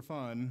 just for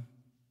fun,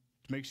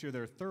 to make sure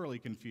they're thoroughly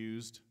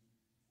confused,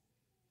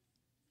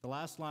 the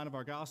last line of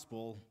our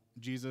gospel,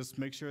 Jesus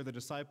makes sure the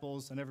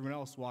disciples and everyone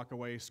else walk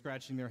away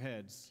scratching their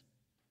heads,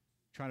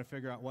 trying to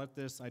figure out what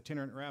this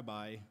itinerant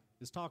rabbi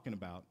is talking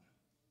about.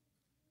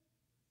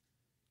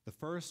 The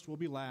first will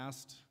be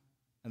last,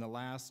 and the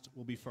last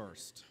will be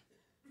first.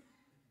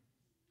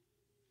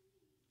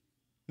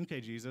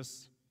 Okay,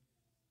 Jesus,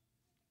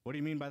 what do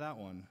you mean by that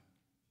one?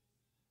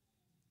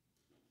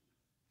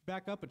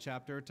 Back up a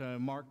chapter to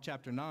Mark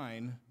chapter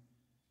 9.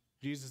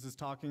 Jesus is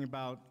talking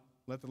about,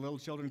 "Let the little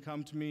children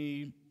come to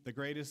me, the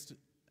greatest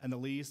and the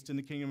least in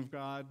the kingdom of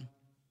God."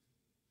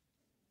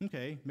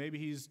 Okay, maybe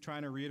he's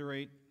trying to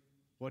reiterate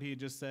what he had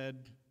just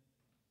said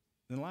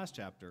in the last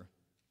chapter.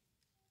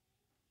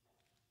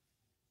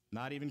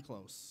 Not even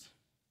close.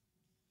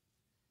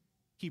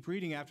 Keep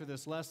reading after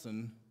this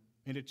lesson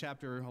into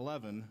chapter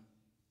 11.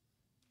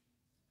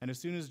 And as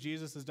soon as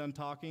Jesus is done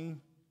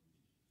talking,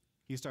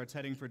 he starts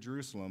heading for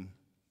Jerusalem.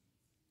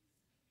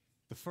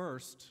 The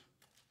first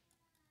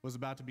was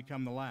about to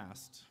become the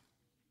last.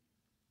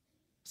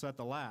 So that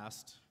the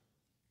last,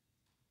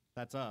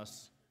 that's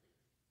us,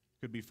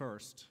 could be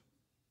first.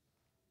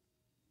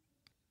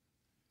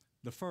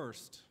 The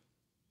first,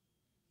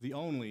 the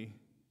only,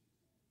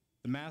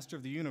 the master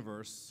of the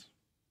universe,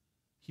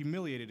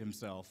 humiliated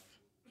himself.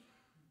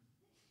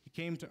 He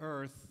came to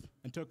earth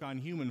and took on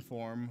human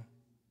form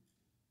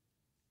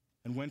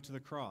and went to the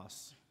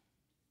cross.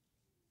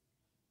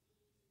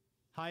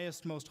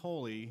 Highest, most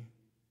holy,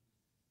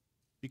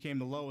 became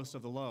the lowest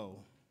of the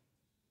low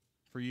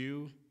for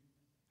you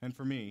and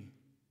for me.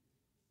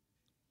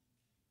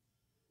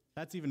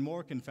 That's even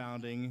more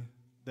confounding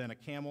than a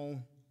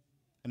camel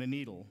and a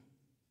needle.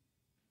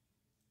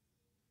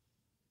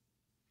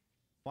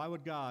 Why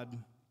would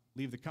God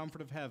leave the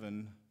comfort of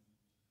heaven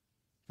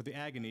for the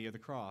agony of the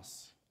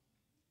cross?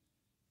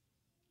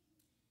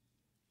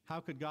 how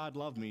could God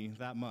love me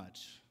that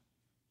much?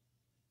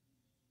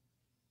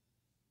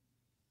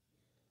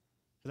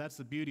 But that's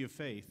the beauty of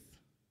faith.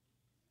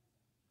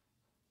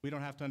 We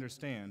don't have to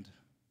understand.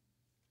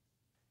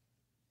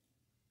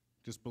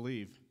 Just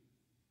believe.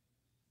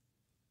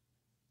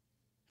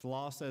 The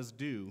law says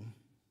do.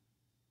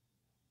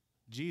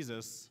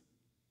 Jesus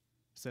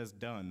says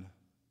done.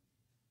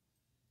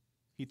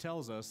 He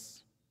tells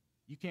us,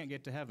 you can't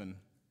get to heaven,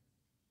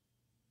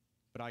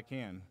 but I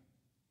can.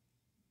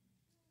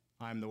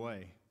 I'm the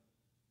way.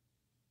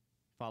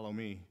 Follow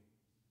me.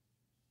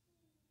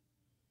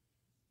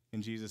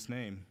 In Jesus'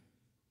 name,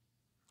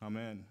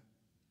 amen.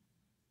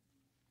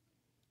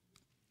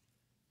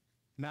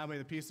 Now may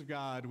the peace of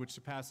God, which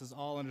surpasses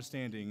all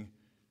understanding,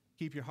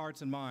 keep your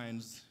hearts and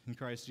minds in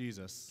Christ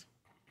Jesus.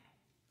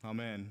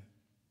 Amen.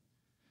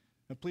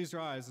 Now please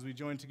rise as we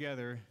join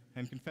together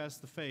and confess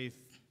the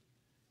faith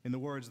in the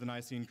words of the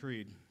Nicene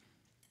Creed.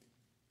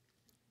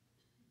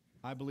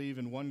 I believe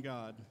in one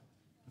God,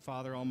 the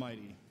Father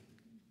Almighty,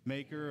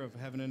 maker of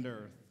heaven and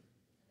earth,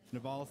 and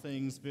of all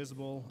things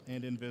visible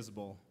and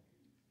invisible,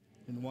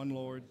 in one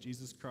Lord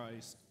Jesus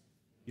Christ,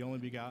 the only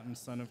begotten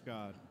Son of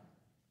God,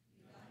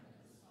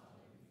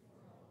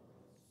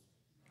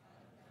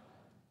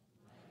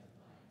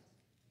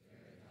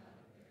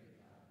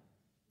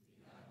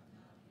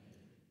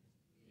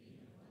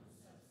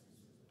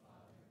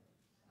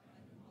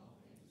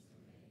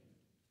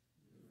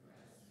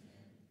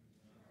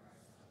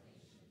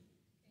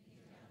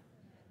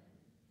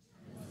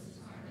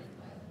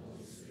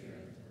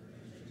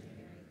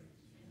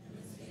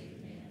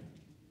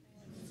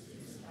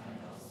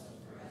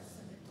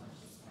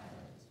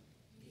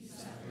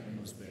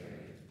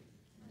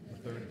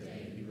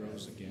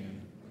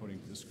 again, according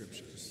to the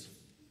Scriptures,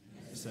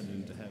 ascended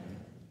into heaven,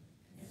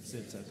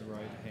 sits at the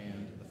right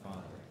hand of the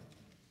Father.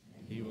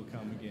 He will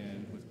come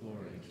again with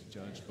glory to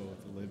judge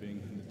both the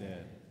living and the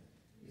dead,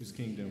 whose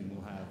kingdom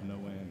will have no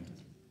end.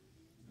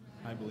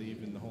 I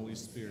believe in the Holy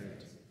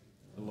Spirit,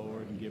 the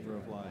Lord and giver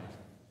of life,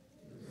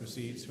 who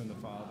proceeds from the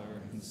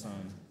Father and the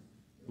Son,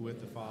 who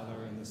with the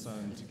Father and the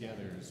Son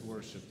together is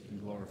worshipped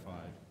and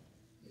glorified,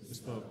 who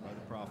spoke by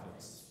the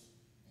prophets.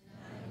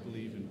 I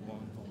believe in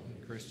one holy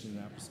Christian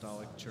and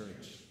apostolic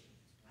church.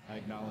 I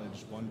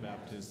acknowledge one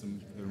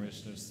baptism for the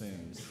remission of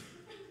sins.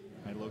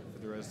 I look for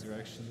the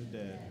resurrection of the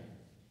dead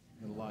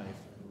and the life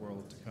of the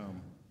world to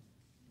come.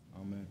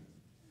 Amen.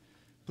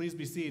 Please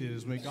be seated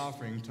as we make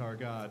offering to our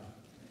God.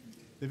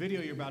 The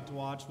video you're about to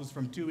watch was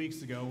from 2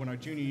 weeks ago when our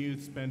junior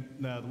youth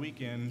spent the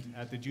weekend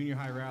at the junior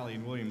high rally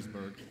in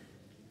Williamsburg.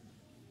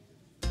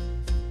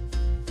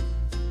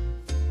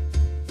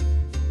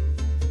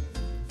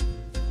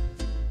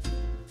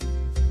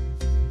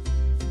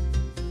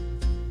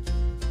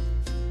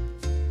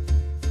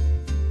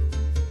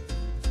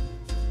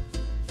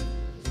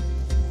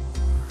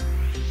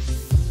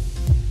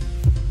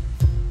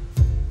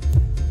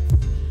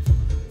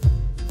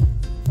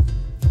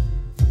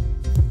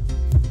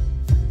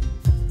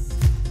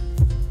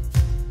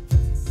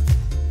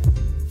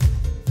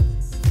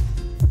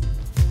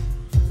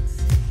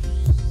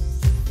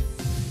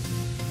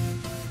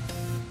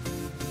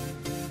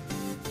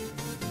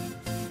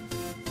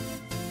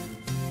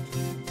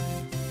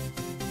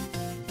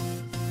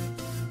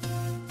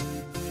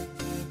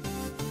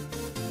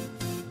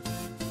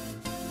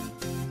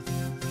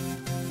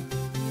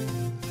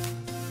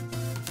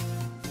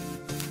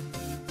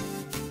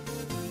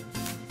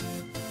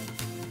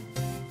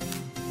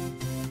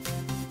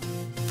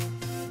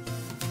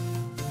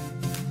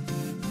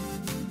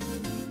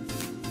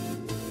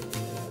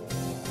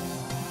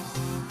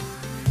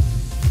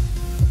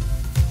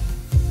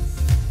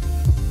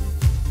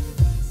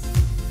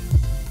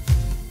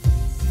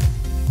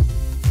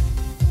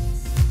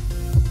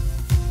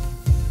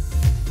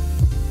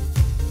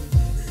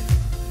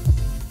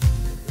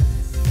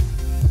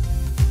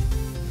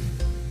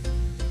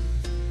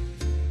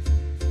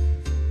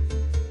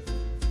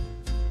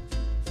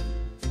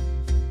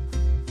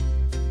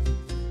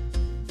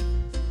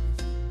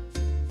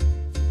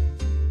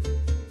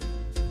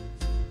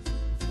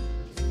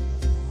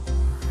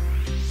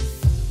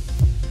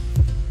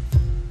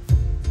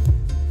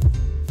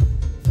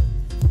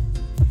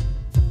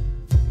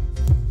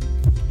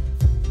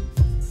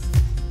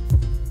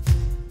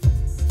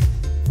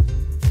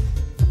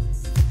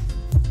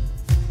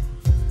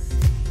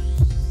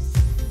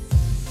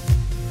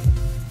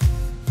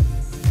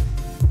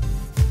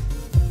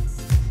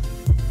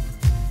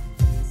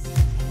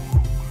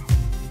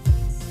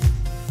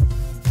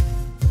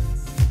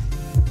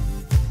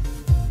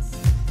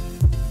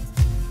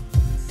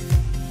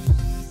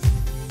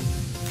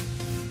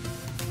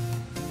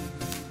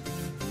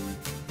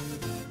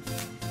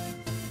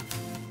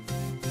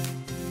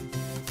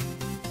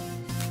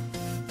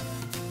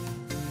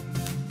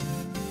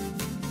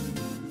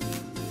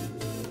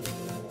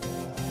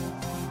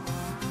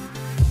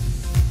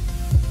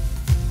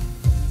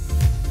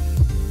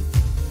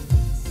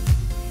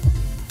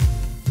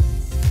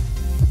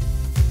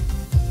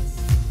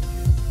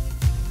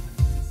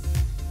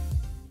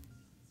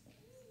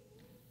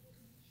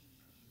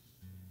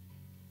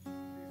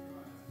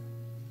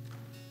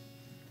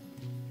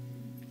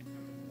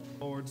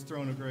 Lord's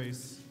throne of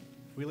grace.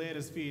 We lay at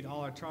his feet all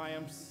our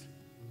triumphs,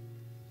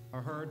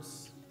 our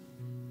hurts,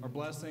 our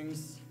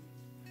blessings,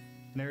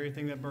 and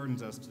everything that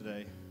burdens us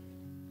today.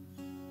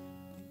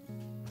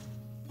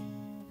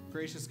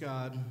 Gracious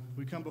God,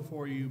 we come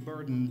before you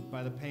burdened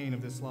by the pain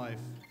of this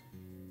life.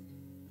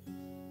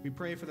 We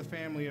pray for the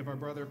family of our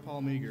brother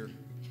Paul Meager.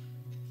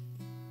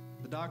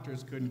 The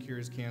doctors couldn't cure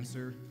his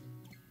cancer,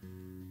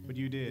 but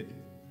you did.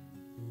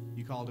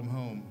 You called him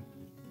home.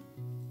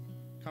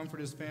 Comfort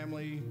his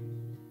family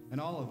and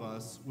all of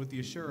us with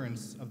the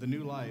assurance of the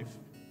new life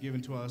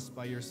given to us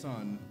by your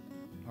Son,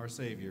 our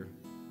Savior.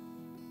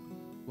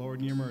 Lord,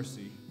 in your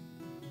mercy.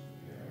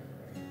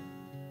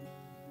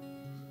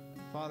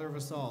 Father of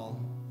us all,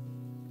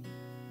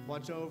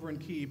 watch over and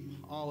keep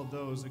all of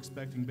those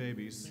expecting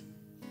babies.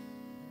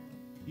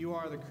 You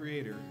are the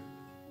Creator,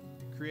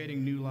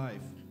 creating new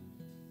life.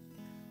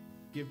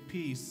 Give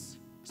peace,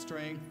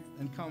 strength,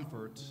 and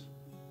comfort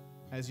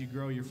as you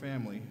grow your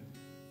family.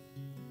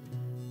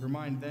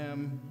 Remind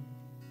them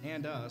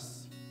and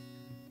us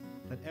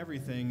that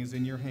everything is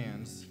in your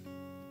hands,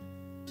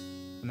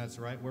 and that's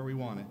right where we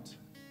want it.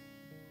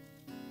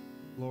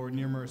 Lord, in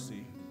your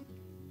mercy.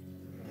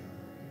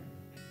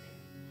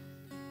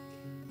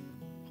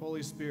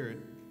 Holy Spirit,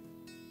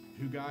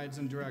 who guides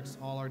and directs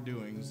all our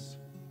doings,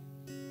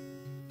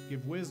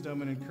 give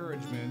wisdom and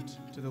encouragement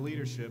to the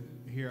leadership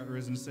here at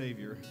Risen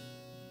Savior.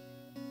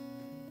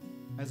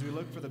 As we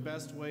look for the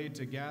best way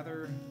to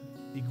gather,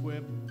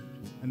 equip,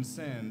 and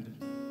send,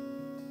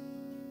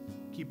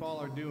 keep all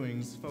our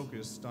doings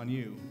focused on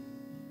you.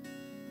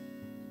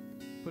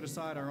 Put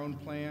aside our own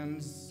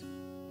plans,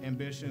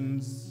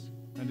 ambitions,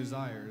 and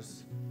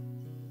desires,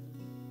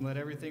 and let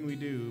everything we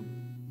do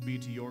be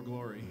to your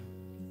glory.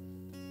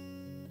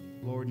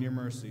 Lord, in your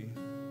mercy.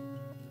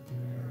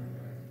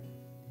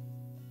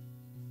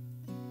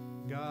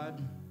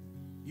 God,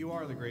 you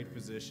are the great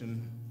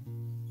physician.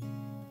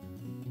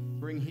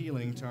 Bring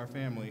healing to our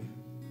family.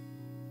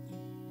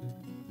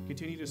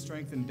 Continue to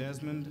strengthen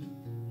Desmond,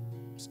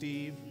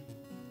 Steve,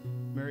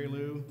 Mary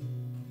Lou,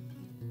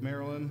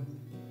 Marilyn,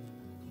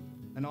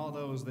 and all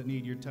those that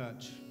need your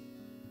touch.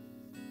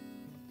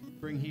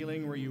 Bring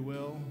healing where you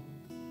will,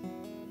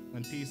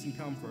 and peace and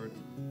comfort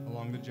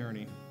along the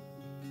journey.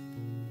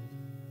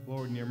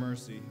 Lord, in your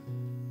mercy.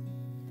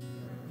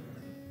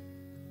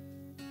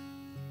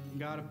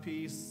 God of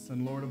peace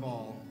and Lord of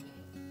all,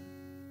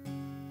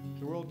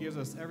 the world gives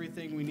us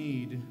everything we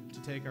need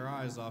to take our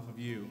eyes off of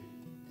you.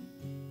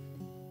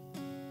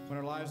 When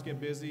our lives get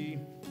busy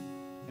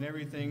and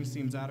everything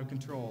seems out of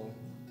control,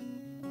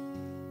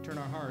 turn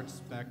our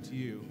hearts back to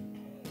you.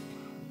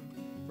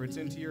 For it's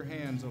into your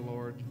hands, O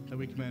Lord, that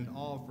we commend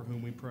all for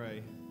whom we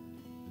pray,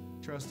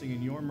 trusting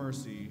in your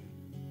mercy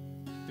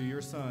through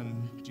your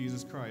Son,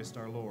 Jesus Christ,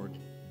 our Lord.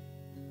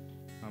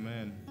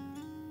 Amen.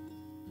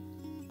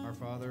 Our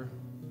Father,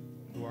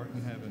 who art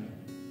in heaven,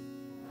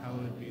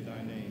 hallowed be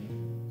thy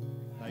name.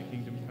 Thy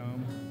kingdom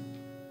come.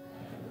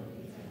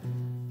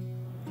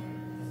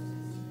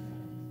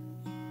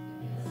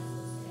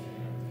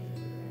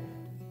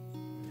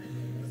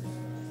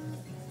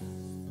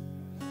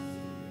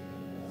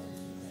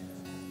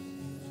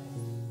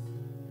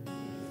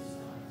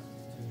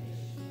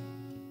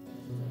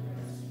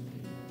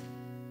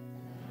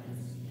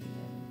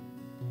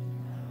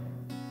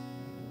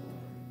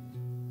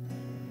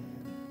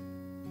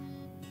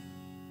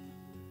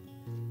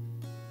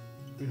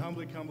 We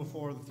humbly come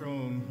before the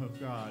throne of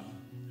God.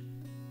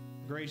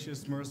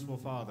 Gracious, merciful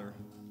Father,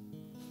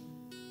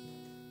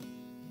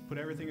 put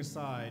everything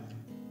aside,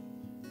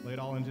 lay it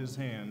all into his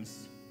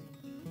hands.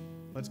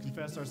 Let's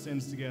confess our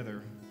sins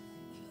together,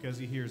 because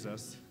he hears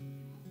us.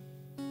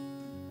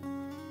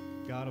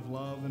 God of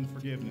love and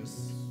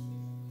forgiveness,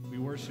 we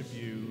worship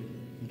you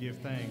and give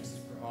thanks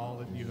for all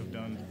that you have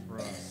done for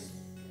us.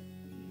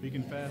 We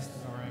confess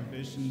that our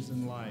ambitions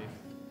in life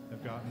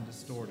have gotten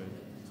distorted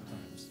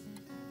sometimes.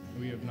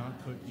 We have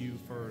not put you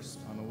first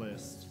on the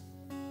list.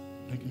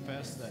 We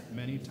confess that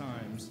many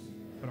times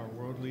put our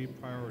worldly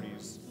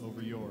priorities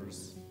over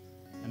yours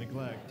and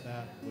neglect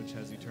that which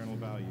has eternal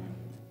value.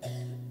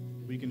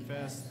 We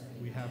confess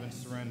we haven't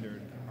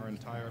surrendered our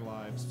entire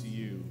lives to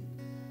you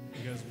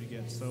because we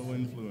get so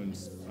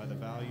influenced by the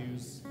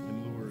values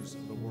and lures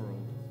of the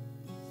world,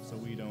 so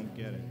we don't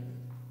get it.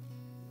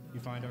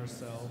 We find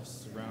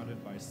ourselves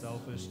surrounded by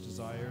selfish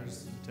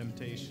desires and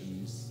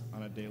temptations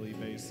on a daily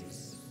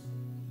basis.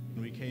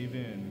 And we cave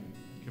in,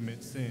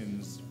 commit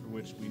sins for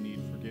which we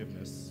need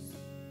forgiveness.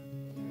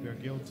 We are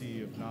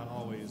guilty of not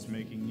always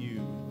making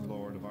you the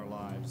Lord of our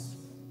lives.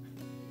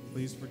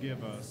 Please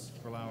forgive us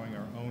for allowing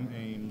our own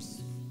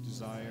aims,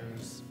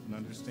 desires, and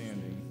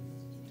understanding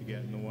to get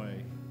in the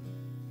way.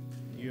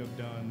 You have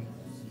done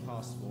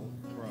impossible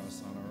for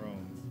us on our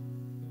own.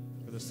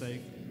 For the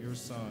sake of your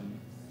Son,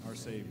 our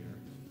Savior,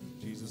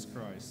 Jesus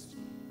Christ,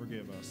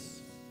 forgive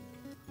us.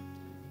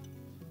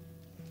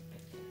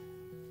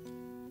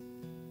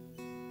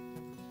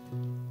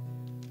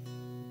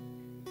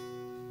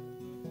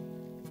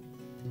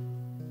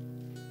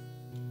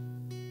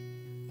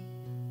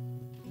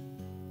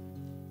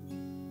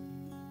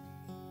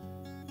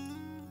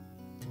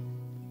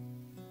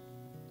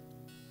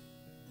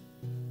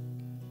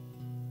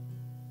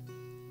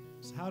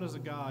 how does a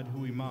God who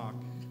we mock,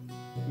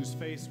 whose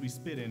face we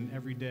spit in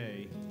every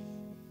day,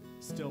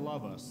 still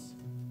love us?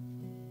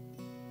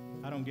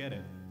 I don't get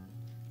it.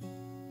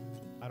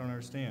 I don't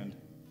understand.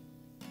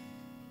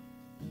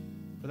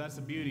 But that's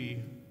the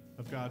beauty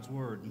of God's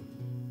word.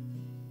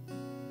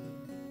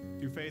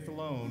 Through faith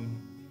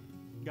alone,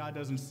 God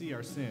doesn't see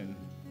our sin.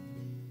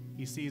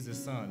 He sees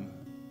his Son.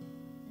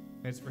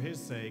 And it's for his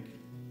sake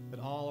that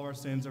all of our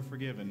sins are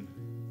forgiven.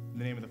 In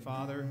the name of the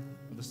Father,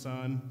 of the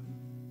Son,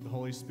 of the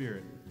Holy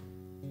Spirit.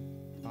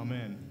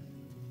 Amen.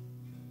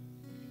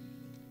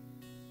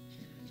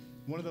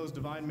 One of those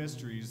divine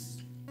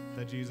mysteries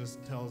that Jesus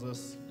tells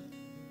us,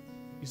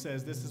 he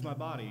says, "This is my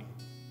body,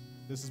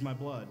 this is my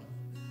blood."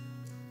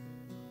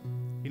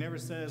 He never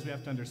says we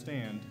have to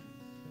understand,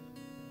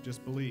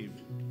 just believe.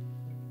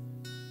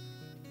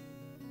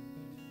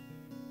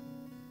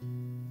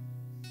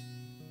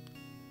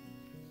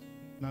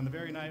 And on the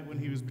very night when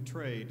he was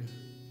betrayed,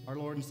 our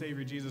Lord and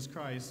Savior Jesus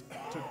Christ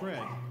took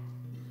bread.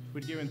 Who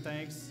had given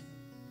thanks,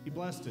 he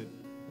blessed it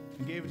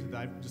and gave it to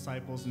the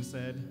disciples and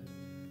said,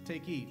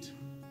 "Take, eat.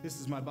 This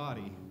is my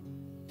body,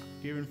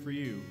 given for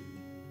you.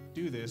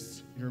 Do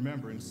this in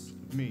remembrance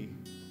of me."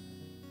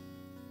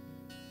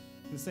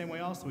 In the same way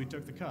also he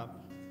took the cup.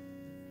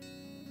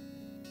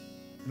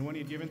 And when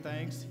he had given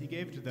thanks, he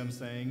gave it to them,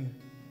 saying,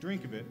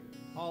 "Drink of it,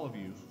 all of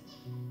you.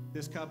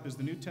 This cup is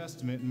the New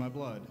Testament in my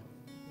blood,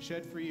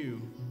 shed for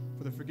you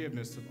for the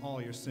forgiveness of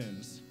all your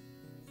sins.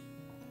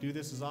 Do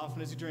this as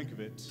often as you drink of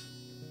it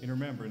in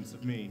remembrance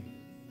of me."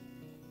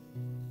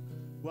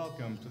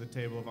 Welcome to the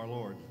table of our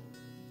Lord.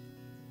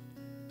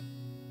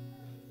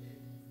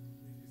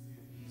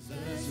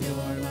 Jesus,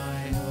 you're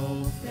my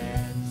hope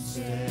and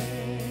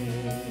stay.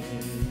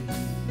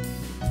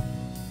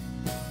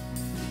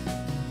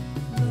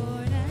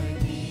 Lord, I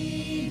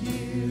need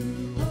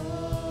you.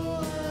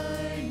 Oh,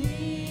 I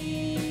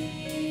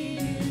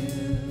need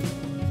you.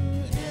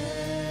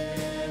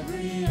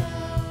 Every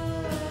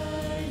hour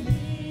I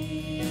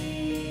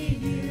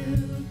need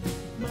you.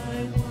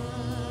 My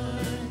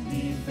one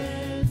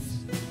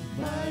defense,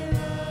 my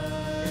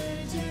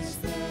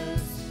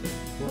righteousness.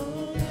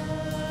 Oh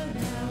God,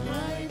 how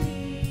I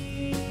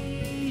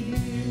need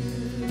you.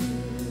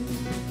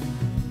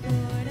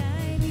 Lord,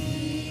 I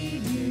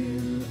need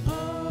you.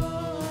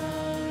 Oh,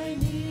 I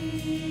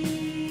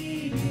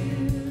need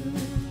you.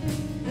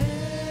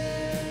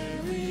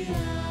 Every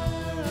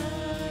hour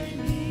I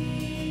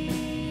need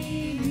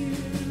you.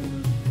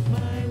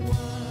 My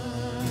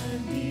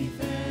one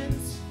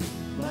defense,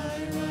 my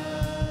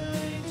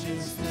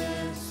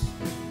righteousness.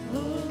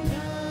 Oh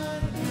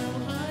God, how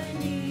I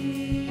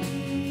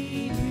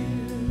need you.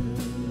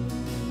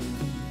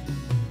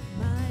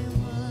 My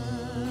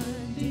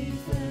one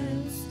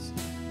defense,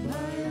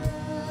 my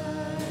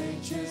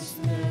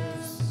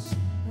righteousness.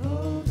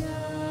 Oh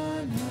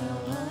God, how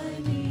I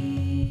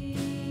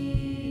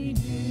need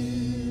you.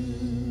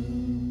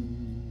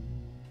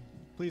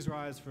 Please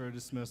rise for a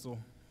dismissal.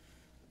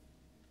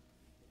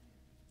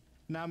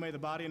 Now may the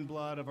body and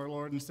blood of our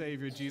Lord and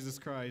Savior Jesus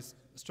Christ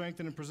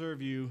strengthen and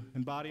preserve you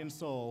in body and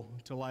soul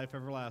to life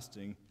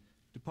everlasting.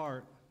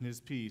 Depart in his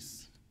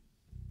peace.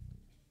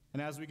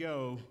 And as we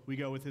go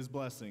with his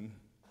blessing.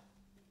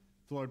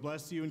 The Lord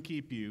bless you and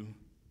keep you.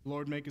 The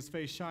Lord make his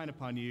face shine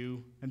upon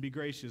you and be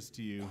gracious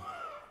to you.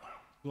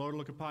 The Lord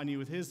look upon you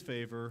with his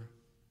favor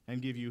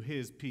and give you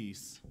his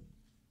peace.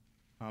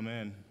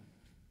 Amen.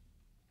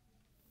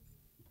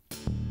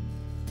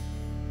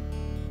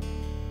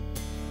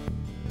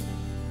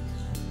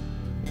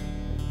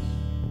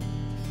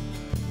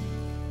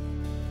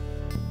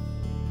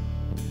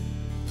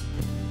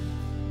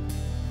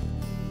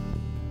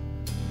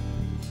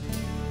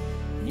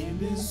 In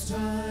this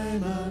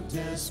time of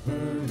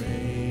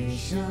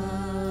desperation,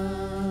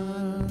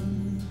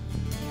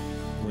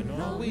 when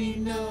all we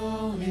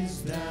know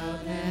is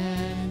doubt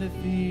and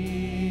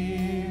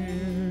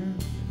fear,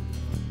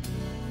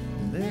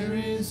 there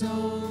is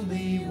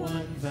only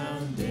one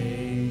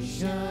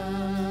foundation.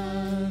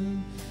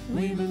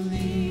 We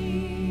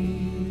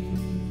believe,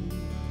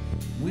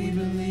 we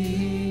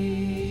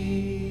believe.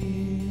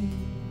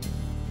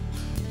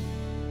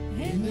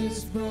 In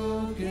this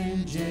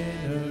broken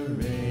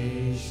generation,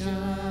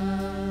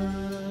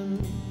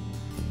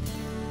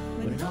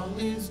 when all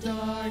is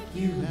dark,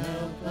 you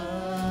help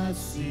us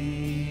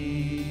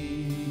see.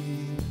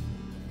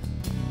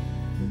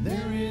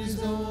 There is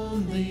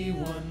only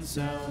one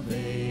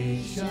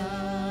salvation.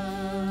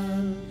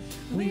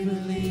 We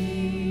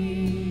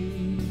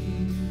believe,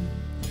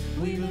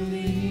 we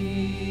believe.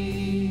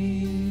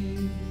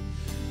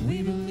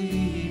 We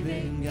believe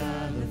in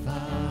God the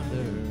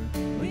Father.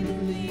 We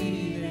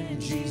believe in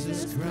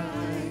Jesus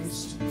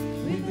Christ.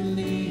 We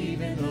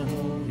believe in the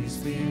Holy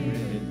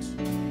Spirit,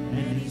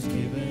 and he's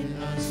given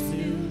us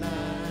new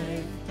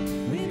life.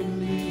 We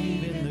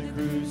believe in the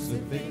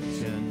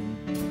crucifixion.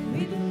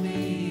 We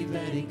believe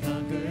that he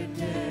conquered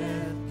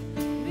death.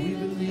 We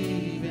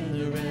believe in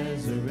the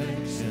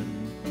resurrection,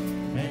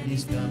 and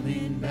he's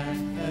coming back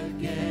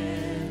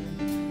again.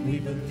 We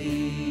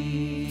believe.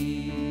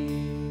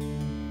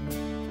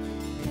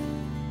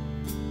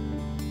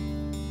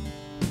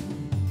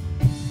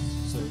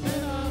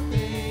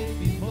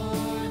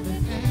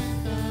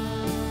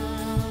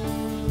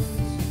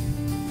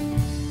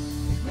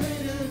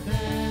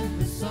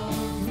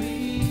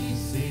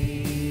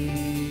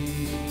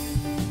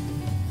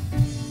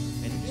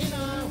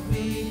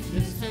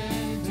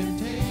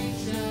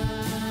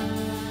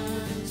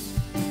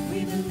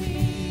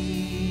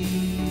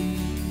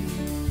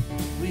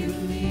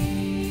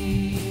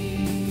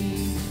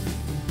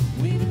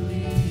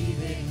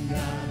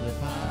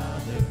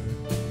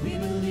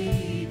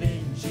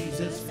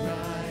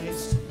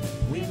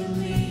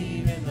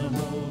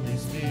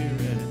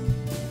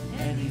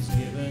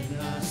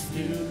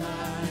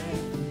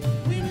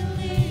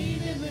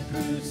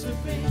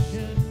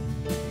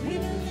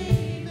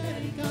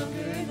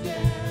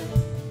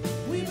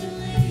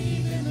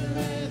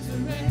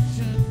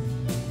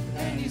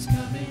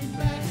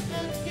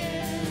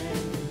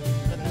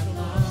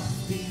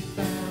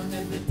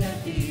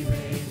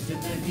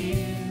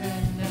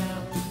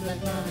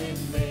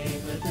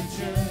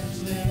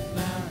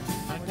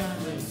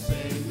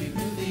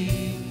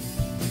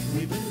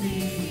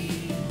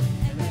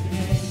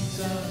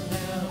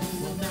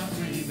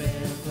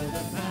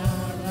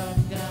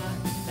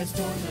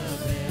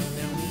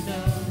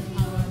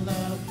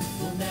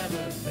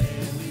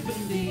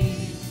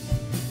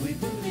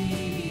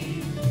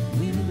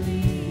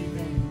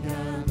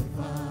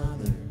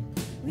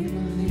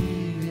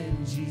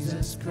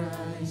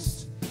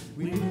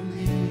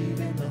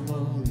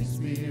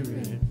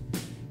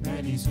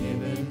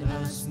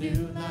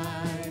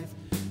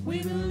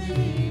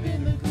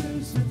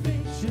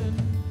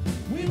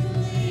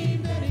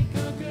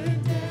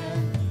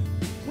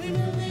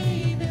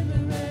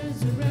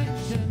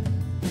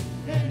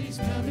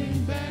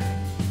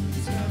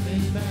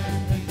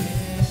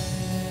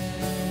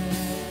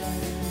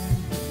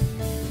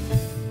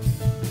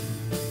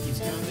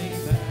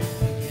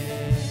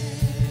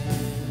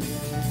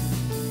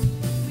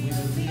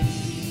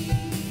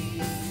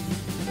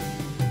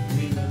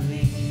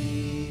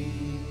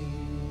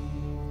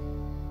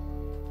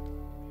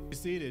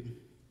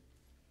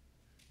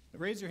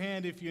 raise your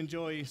hand if you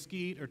enjoy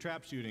skeet or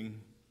trap shooting.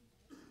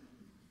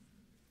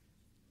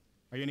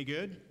 Are you any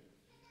good?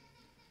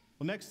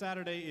 Well, next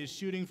Saturday is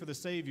Shooting for the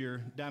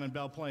Savior down in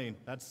Belle Plaine.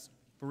 That's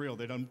for real.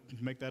 They don't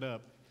make that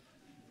up.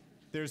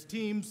 There's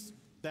teams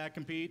that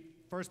compete.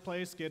 First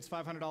place gets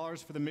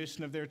 $500 for the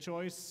mission of their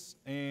choice,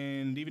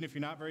 and even if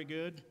you're not very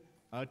good,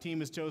 a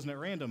team is chosen at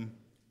random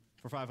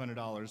for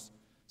 $500.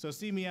 So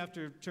see me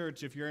after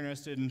church if you're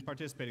interested in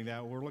participating in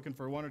that. We're looking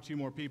for 1 or 2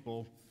 more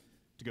people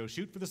to go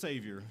shoot for the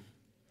Savior.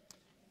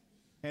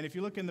 And if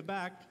you look in the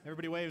back,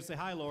 everybody wave and say,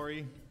 "Hi,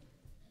 Lori."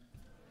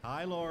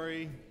 Hi,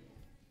 Lori.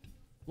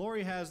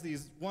 Lori has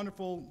these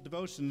wonderful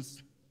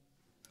devotions.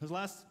 These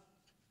last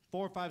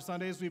 4 or 5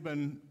 Sundays, we've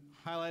been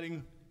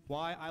highlighting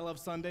why I love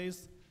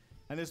Sundays.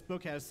 And this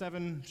book has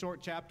 7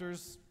 short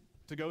chapters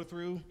to go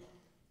through.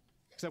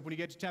 Except when you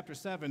get to chapter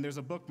 7, there's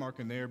a bookmark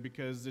in there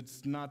because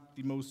it's not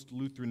the most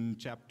Lutheran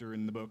chapter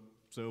in the book.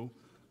 So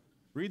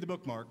read the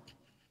bookmark.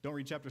 Don't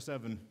read chapter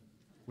 7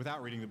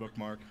 without reading the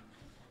bookmark.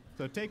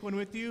 So take one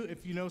with you.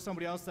 If you know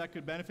somebody else that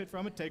could benefit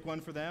from it, take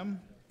one for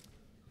them.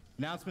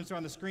 Announcements are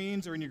on the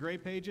screens or in your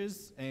grade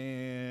pages,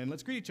 and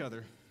let's greet each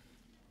other.